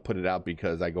want to put it out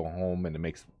because I go home and it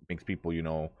makes people, you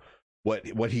know,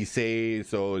 what he says.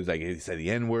 So it's like, he said the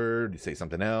N-word, he say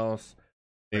something else.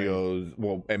 He goes,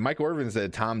 well, and Michael Irvin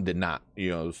said Tom did not, you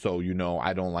know, so, you know,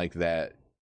 I don't like that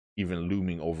even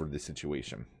looming over the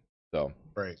situation. So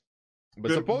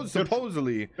but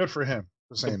supposedly good for him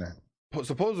for saying that.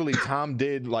 Supposedly Tom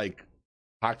did like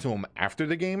talk to him after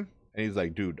the game, and he's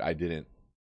like, dude, I didn't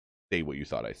say what you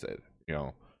thought I said, you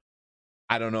know.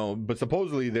 I don't know, but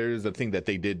supposedly there's a thing that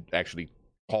they did actually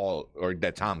call, or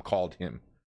that Tom called him,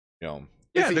 you know.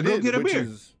 To go get a beer.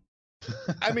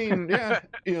 I mean,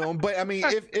 you know, but I mean,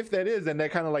 if that is, then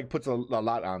that kind of like puts a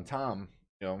lot on Tom,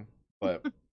 you know. But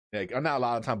like, not a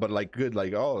lot of time, but like good,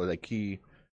 like, oh, like he,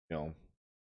 you know,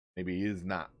 maybe he is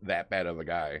not that bad of a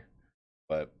guy.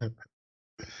 But I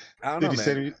don't know,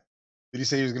 man. Did he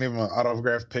say he was gonna give him an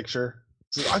autograph picture?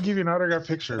 So I'll give you an autograph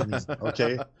picture.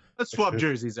 Okay, let's swap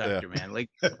jerseys after, man. Like,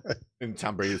 and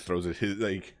Tom Brady throws it his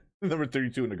like number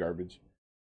 32 in the garbage.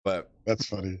 But that's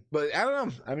funny. But I don't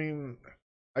know. I mean,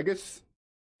 I guess,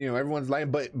 you know, everyone's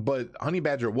lying, but Honey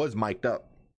Badger was mic'd up.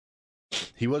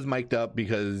 He was mic'd up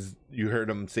because you heard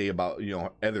him say about, you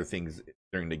know, other things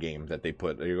during the game that they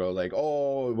put. You go like,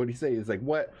 oh, what did he say? It's like,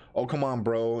 what? Oh, come on,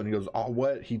 bro. And he goes, oh,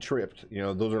 what? He tripped. You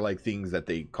know, those are like things that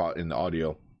they caught in the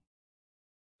audio.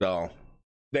 So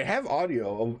they have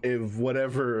audio of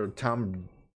whatever Tom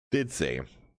did say.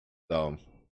 So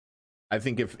I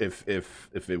think if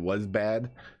it was bad,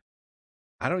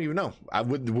 I don't even know.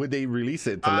 Would they release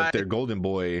it to let their golden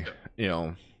boy, you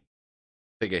know,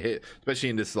 take a hit, especially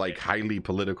in this like highly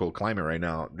political climate right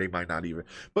now? They might not even.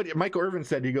 But Michael Irvin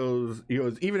said, he goes,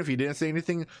 even if he didn't say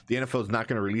anything, the NFL is not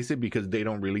going to release it because they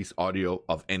don't release audio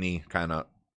of any kind of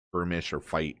skirmish or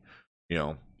fight, you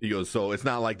know. He goes, so it's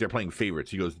not like they're playing favorites.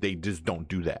 He goes, they just don't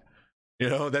do that, you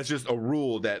know. That's just a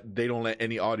rule that they don't let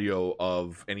any audio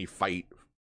of any fight.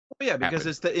 Yeah, because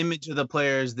it's the image of the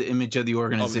players, the image of the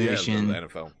organization. The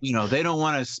NFL. You know, they don't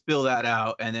want to spill that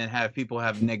out and then have people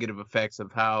have negative effects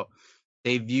of how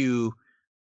they view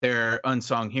their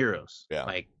unsung heroes. Yeah.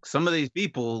 Like some of these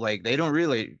people, like they don't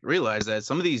really realize that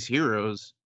some of these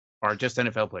heroes are just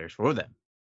NFL players for them.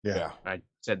 Yeah. I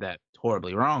said that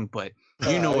horribly wrong, but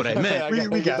you know what I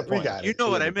meant. we got it. You know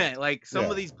what I meant. Like some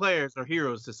of these players are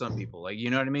heroes to some people. Like,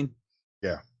 you know what I mean?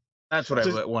 Yeah. That's what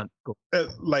I want.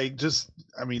 Like, just,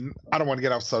 I mean, I don't want to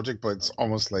get off subject, but it's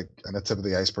almost like on the tip of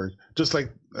the iceberg. Just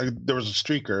like there was a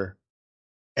streaker,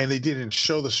 and they didn't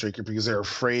show the streaker because they're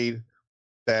afraid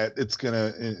that it's going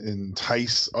to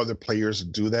entice other players to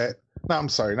do that. No, I'm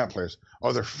sorry, not players,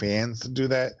 other fans to do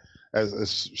that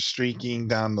as streaking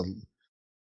down the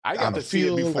I got to see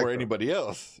it before anybody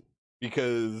else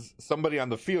because somebody on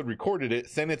the field recorded it,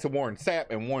 sent it to Warren Sapp,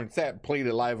 and Warren Sapp played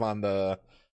it live on the,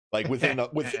 like within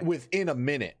a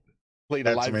minute, played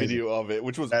a live video of it,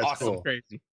 which was awesome. Cool.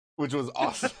 Crazy. Which was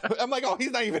awesome. I'm like, oh,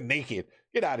 he's not even naked.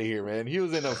 Get out of here, man. He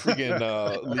was in a freaking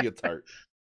leotard.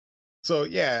 So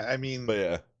yeah, I mean,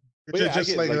 but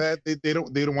just like that, they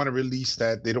don't want to release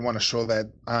that. They don't want to show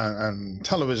that on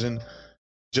television.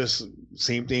 Just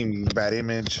same thing, bad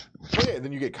image. Oh, yeah,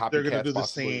 then you get copycats. They're gonna do the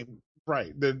same,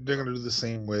 right? They're gonna do the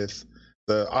same with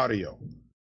the audio.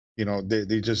 You know,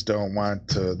 they just don't want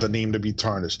the name to be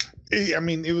tarnished. I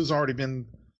mean, it was already been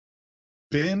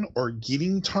or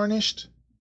getting tarnished.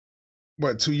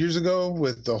 What, 2 years ago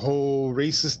with the whole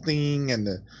racist thing and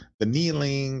the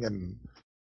kneeling and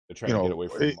They're trying to get away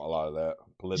from a lot of that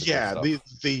political stuff.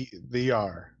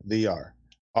 they are.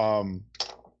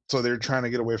 So they're trying to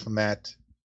get away from that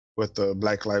with the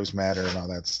Black Lives Matter and all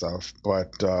that stuff,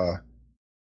 but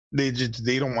they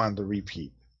don't want the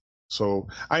repeat. So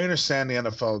I understand the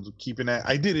NFL keeping that.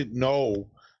 I didn't know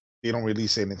they don't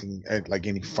release anything like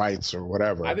any fights or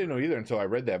whatever. I didn't know either until I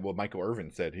read that. What Michael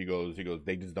Irvin said. He goes,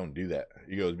 they just don't do that.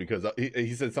 He goes, because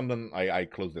he said something. I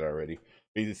closed it already.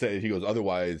 He said, he goes,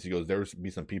 otherwise, he goes, there would be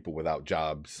some people without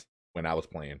jobs when I was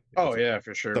playing. Oh yeah,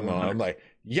 for sure. I'm like,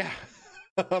 yeah,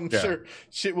 I'm sure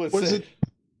shit was said.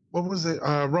 What was it?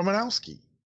 Romanowski,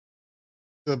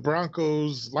 the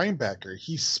Broncos linebacker.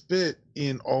 He spit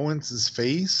in Owens'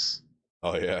 face.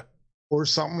 Oh yeah. Or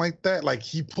something like that. Like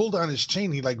he pulled on his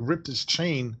chain. He like ripped his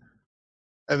chain,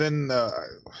 and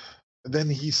then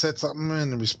he said something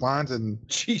in response, and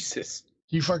Jesus,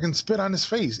 he fucking spit on his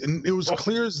face, and it was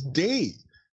clear as day.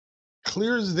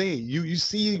 Clear as day. You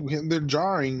see they're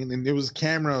jarring, and it was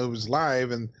camera. It was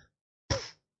live, and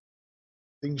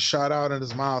things shot out in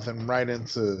his mouth and right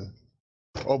into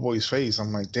boy's face.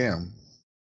 I'm like, damn.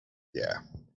 Yeah.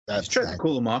 That's tried to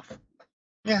cool him off.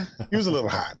 Yeah, he was a little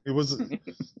hot. It was.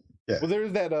 Yeah. Well,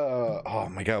 there's that. Oh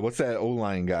my God, what's that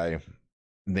O-line guy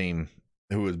name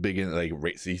who was big in like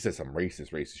race? He said some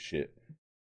racist shit.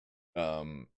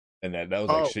 And that was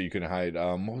like shit you couldn't hide.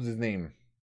 What was his name?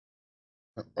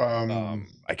 I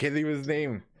can't think of his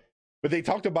name. But they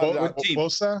talked about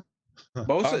Bosa.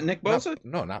 Nick Bosa?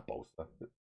 No, not Bosa.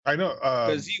 I know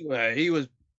because he was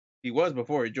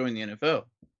before he joined the NFL.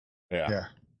 Yeah.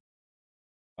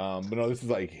 But no, this is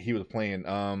like he was playing.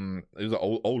 It was an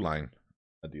O-line.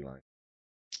 A D-line.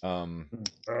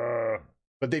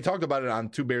 But they talked about it on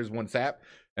Two Bears One Sap,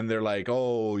 and they're like,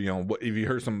 oh, you know, what if you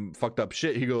heard some fucked up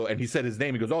shit? He said his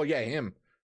name. He goes, oh yeah, him.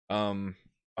 Oh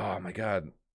my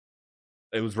God,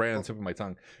 it was right on the tip of my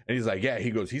tongue. And he's like, yeah,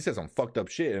 he said some fucked up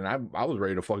shit, and I was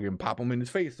ready to fucking pop him in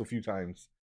his face a few times.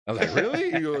 I was like,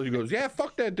 really? He goes, yeah,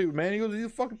 fuck that dude, man. He goes, he's a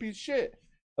fucking piece of shit.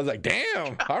 I was like,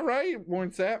 damn, all right, Warren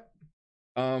Sapp.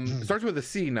 It starts with a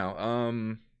C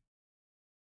now.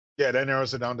 Yeah, that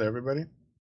narrows it down to everybody.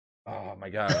 Oh my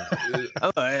God.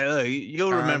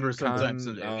 You'll remember sometime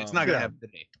someday. It's not gonna happen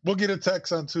today. We'll get a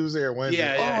text on Tuesday or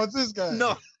Wednesday. Yeah. Oh, it's this guy.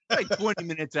 No, like 20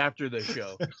 minutes after the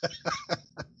show.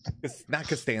 It's not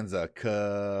Costanza.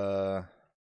 Talking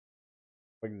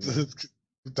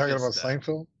about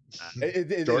Seinfeld.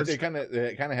 It kind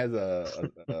of has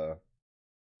a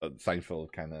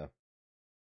Seinfeld kind of.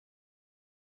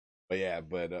 But yeah,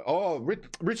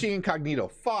 Richie Incognito.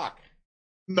 Fuck.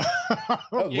 No.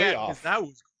 Way off. That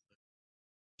was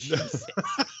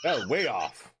that was way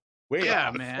off. Way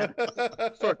off. Man.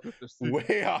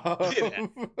 Way off.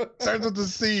 Starts with the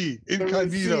C.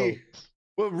 Incognito.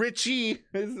 Well, Richie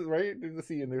is right. There's a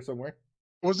C in there somewhere.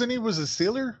 Wasn't he? Was a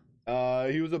Steeler?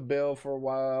 He was a Bill for a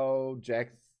while.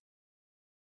 Jackson.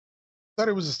 Thought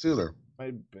he was a Steeler.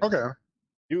 Okay.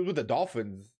 He was with the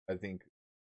Dolphins, I think.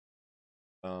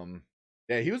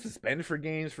 Yeah, he was suspended for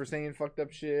games for saying fucked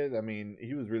up shit. I mean,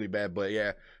 he was really bad, but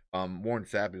yeah, Warren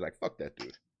Sapp is like, fuck that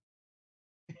dude.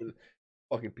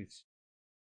 Fucking piece.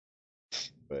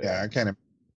 But, yeah, I can't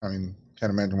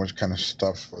imagine what kind of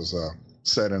stuff was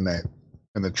said in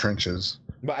the trenches.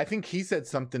 But I think he said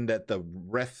something that the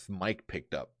ref's mic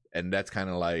picked up, and that's kind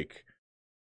of like,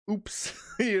 oops,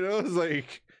 it's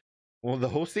like, well, the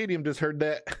whole stadium just heard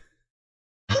that.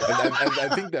 I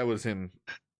think that was him,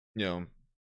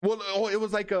 Well, it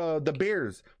was like the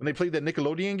Bears when they played the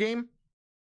Nickelodeon game,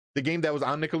 the game that was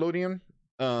on Nickelodeon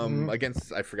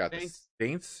against, I forgot, the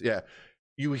Saints. Yeah,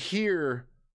 you hear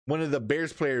one of the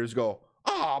Bears players go,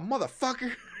 "Oh,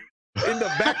 motherfucker," in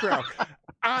the background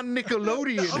on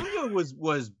Nickelodeon. The audio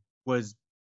was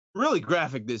really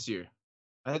graphic this year.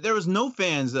 There was no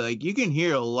fans. Like you can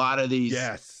hear a lot of these.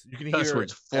 Yes, you can hear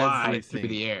words fly everything through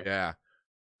the air. Yeah.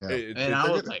 And I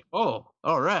was like, "Oh,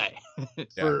 all right."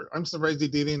 I'm surprised they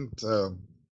didn't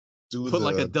put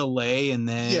like a delay and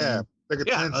then like a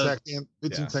 10-second,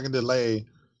 15-second delay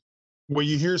where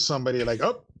you hear somebody like,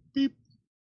 "Oh, beep."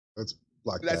 Let's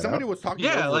block that. Somebody was talking.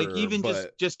 Yeah, like even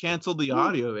just canceled the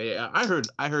audio. I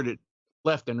heard it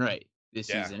left and right this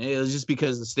season. It was just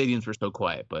because the stadiums were so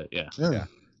quiet. But yeah.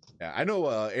 I know.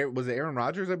 Was it Aaron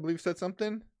Rodgers? I believe said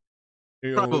something.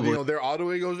 Probably. Their audio.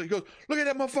 He goes, "Look at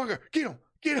that motherfucker! Get him!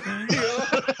 Get him!"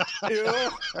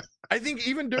 I think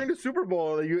even during the Super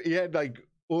Bowl, you had like,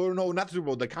 or no, not the Super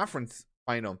Bowl, the conference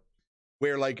final,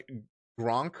 where like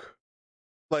Gronk,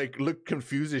 like looked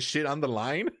confused as shit on the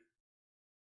line.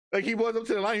 Like he was up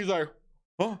to the line, he's like,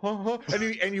 huh.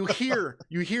 And you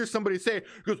hear somebody say,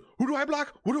 he goes, who do I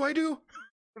block? What do I do?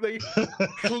 Like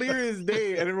clear as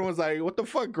day, and everyone's like, what the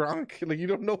fuck, Gronk? Like you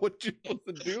don't know what you're supposed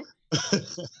to do.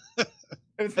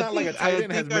 And it's not like a tight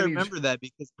end has many. I remember that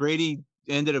because Brady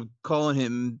ended up calling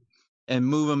him and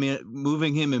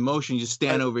moving him in motion. You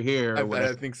stand over here.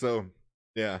 I think so.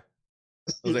 Yeah.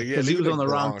 I was like, yeah, because he was on the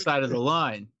wrong Gronk. side of the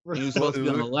line. He was supposed to be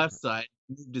on the left side.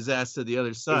 Moved his ass to the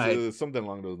other side. It was something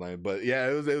along those lines. But yeah,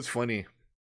 it was funny.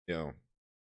 You know,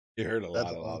 you heard a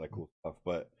lot of cool stuff.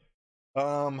 But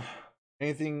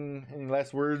any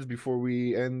last words before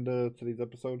we end today's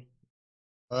episode?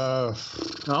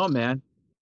 Oh man.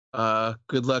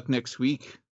 Good luck next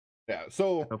week. Yeah.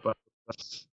 So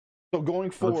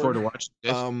going forward, to watch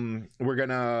this. we're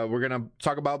gonna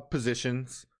talk about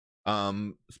positions,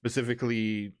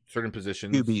 specifically certain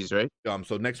positions. QBs, right?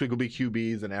 So next week will be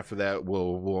QBs, and after that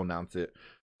we'll announce it.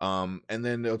 And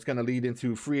then it's gonna lead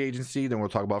into free agency. Then we'll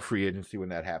talk about free agency when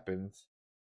that happens,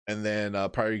 and then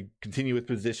probably continue with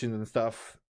positions and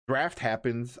stuff. Draft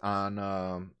happens on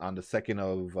the 2nd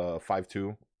of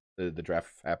 5/2. The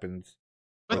draft happens.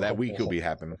 Or that week will be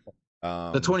happening.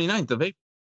 The 29th of April.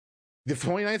 The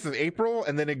 29th of April,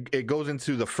 and then it goes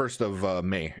into the 1st of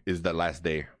May is the last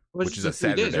day, which is a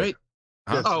Saturday. Days, right?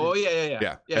 Huh? Oh,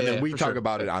 yeah. And then we'll talk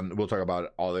about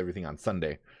everything on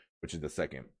Sunday, which is the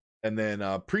 2nd. And then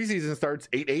preseason starts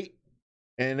 8/8,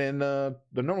 and then the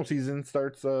normal season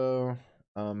starts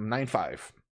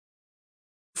 9/5.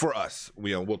 For us,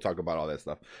 we'll talk about all that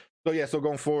stuff. So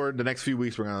going forward, the next few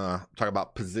weeks we're gonna talk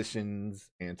about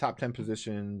positions and top 10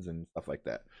 positions and stuff like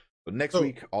that. But next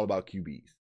week, all about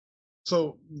QBs.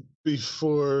 So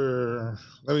before,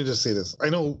 let me just say this: I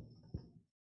know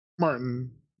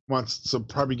Martin wants to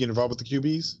probably get involved with the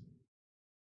QBs.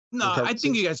 No, I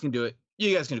think you guys can do it.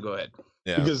 You guys can go ahead.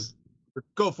 Yeah, because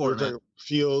go for it, man.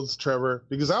 Fields, Trevor.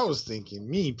 Because I was thinking,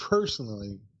 me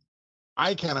personally,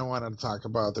 I kind of wanted to talk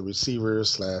about the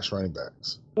receivers / running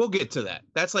backs. We'll get to that.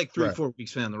 That's like 3 or 4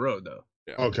 weeks down the road, though.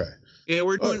 Yeah. Okay. Yeah,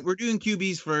 we're doing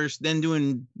QBs first, then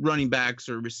doing running backs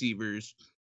or receivers,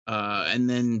 and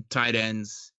then tight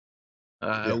ends.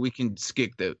 We can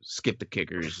skip the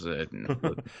kickers.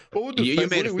 We'll do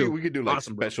we could do like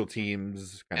awesome, special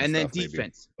teams kind and of then stuff,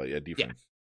 defense. Maybe. But yeah, defense.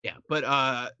 Yeah. But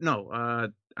no.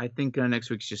 I think next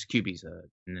week's just QBs,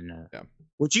 and then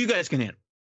which you guys can handle.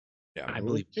 Yeah, I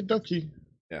believe. Okie.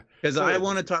 Yeah, because I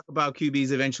want to talk about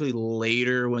QBs eventually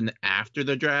later after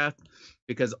the draft,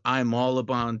 because I'm all up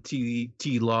on T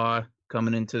Law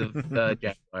coming into the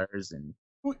Jaguars and.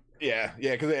 Yeah,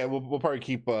 because we'll probably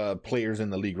keep players in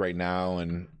the league right now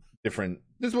and different.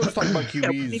 This is what we're talking about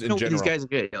QBs in general. These guys are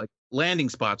good. Like landing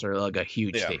spots are like a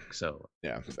huge thing. So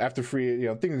after free,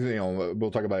 things. We'll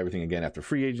talk about everything again after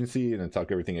free agency, and then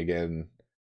talk everything again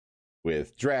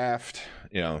with draft.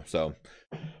 So.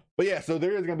 But yeah, so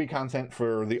there is going to be content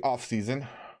for the off season.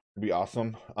 It'd be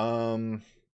awesome. But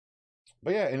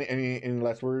yeah, any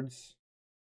last words?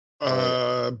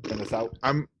 Send us out.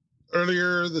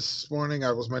 Earlier this morning,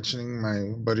 I was mentioning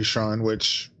my buddy Sean,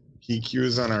 which he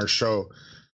was on our show.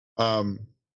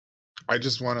 I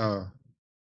just want to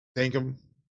thank him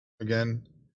again.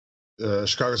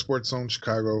 Chicago Sports Zone,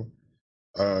 Chicago.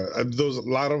 A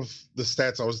lot of the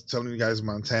stats I was telling you guys,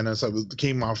 Montana, so it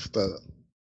came off the.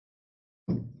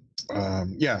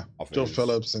 Joe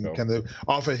Phillips and kind of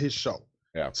off of his show.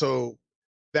 Yeah. So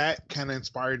that kind of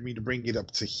inspired me to bring it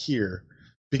up to here,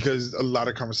 because a lot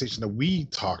of conversation that we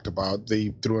talked about, they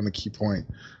threw in a key point.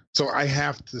 So I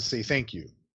have to say thank you,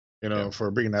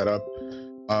 for bringing that up.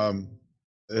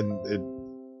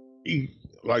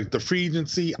 Like the free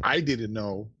agency, I didn't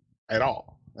know at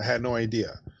all. I had no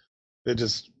idea.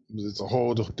 It's a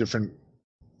whole different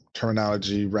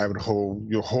terminology, rabbit hole,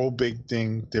 your whole big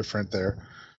thing different there.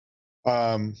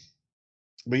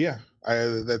 But yeah,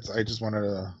 I just wanted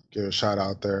to give a shout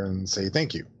out there and say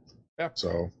thank you. Yeah.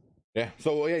 So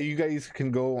you guys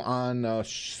can go on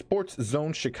Sports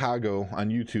Zone Chicago on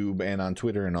YouTube and on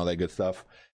Twitter and all that good stuff.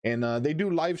 And they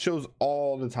do live shows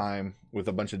all the time with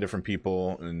a bunch of different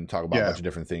people and talk about a bunch of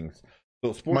different things.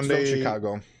 So Sports Zone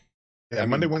Chicago. Yeah,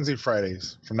 Monday, Wednesday,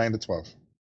 Fridays from 9 to 12.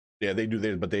 Yeah, they do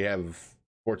this, but they have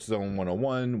Sports Zone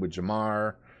 101 with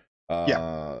Jamar.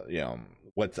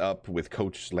 What's up with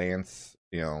Coach Lance,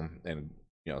 so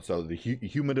the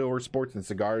Humidor Sports and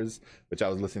Cigars, which I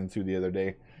was listening to the other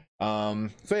day.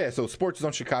 So Sports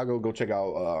Zone Chicago, go check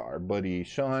out our buddy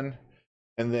Sean.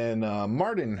 And then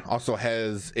Martin also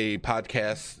has a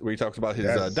podcast where he talks about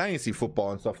his dynasty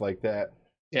football and stuff like that.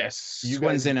 Yes,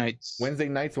 Wednesday nights. Wednesday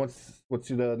nights. What's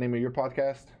the name of your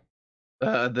podcast?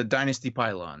 The Dynasty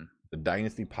Pylon. The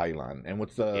Dynasty Pylon. And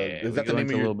what's is that the name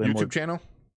of your YouTube channel?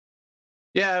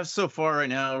 Yeah, so far right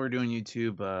now we're doing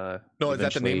YouTube. No, is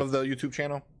that the name eventually- of the YouTube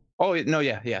channel? Oh no,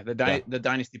 yeah. The Yeah. the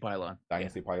Dynasty Pylon.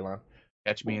 Dynasty Pylon.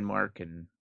 Catch me and Mark and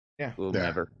Yeah.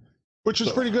 whomever. Which was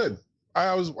So- pretty good.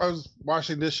 I was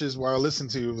washing dishes while I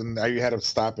listened to you, and I had to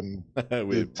stop and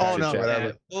With Oh no, chit-chat.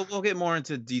 whatever. yeah. We'll get more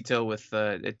into detail with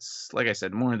it's like I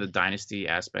said, more in the Dynasty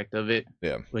aspect of it.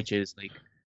 Yeah. Which is like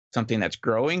something that's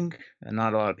growing and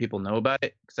not a lot of people know about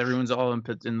it because everyone's all in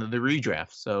the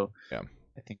redraft. So Yeah.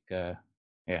 I think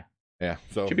Yeah.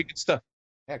 So should be good stuff.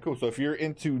 yeah, cool. So if you're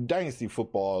into dynasty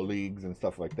football leagues and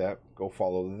stuff like that, go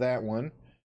follow that one.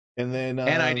 And then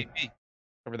And IDP.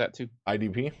 Cover that too.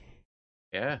 IDP.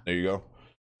 Yeah. There you go.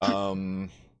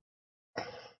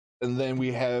 And then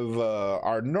we have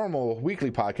our normal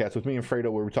weekly podcast with me and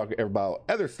Fredo, where we talk about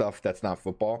other stuff that's not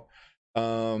football.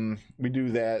 We do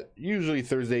that usually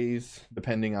Thursdays,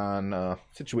 depending on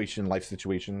life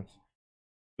situations.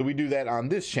 So we do that on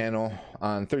this channel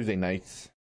on Thursday nights.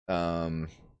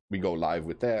 We go live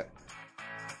with that.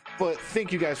 But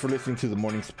thank you guys for listening to the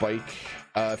Morning Spike.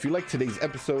 If you like today's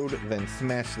episode, then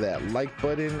smash that like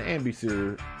button and be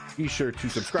sure to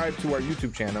subscribe to our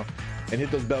YouTube channel and hit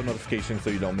those bell notifications so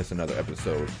you don't miss another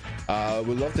episode.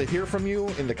 We'd love to hear from you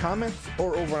in the comments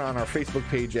or over on our Facebook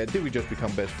page at Did We Just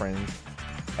Become Best Friends,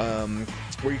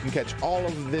 where you can catch all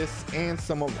of this and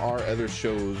some of our other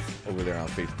shows over there on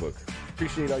Facebook.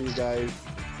 Appreciate all you guys.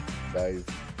 Next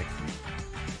week.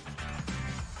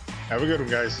 have a good one,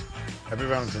 guys. Happy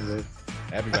Valentine's Day.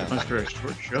 Happy Valentine's. For a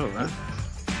short show, huh?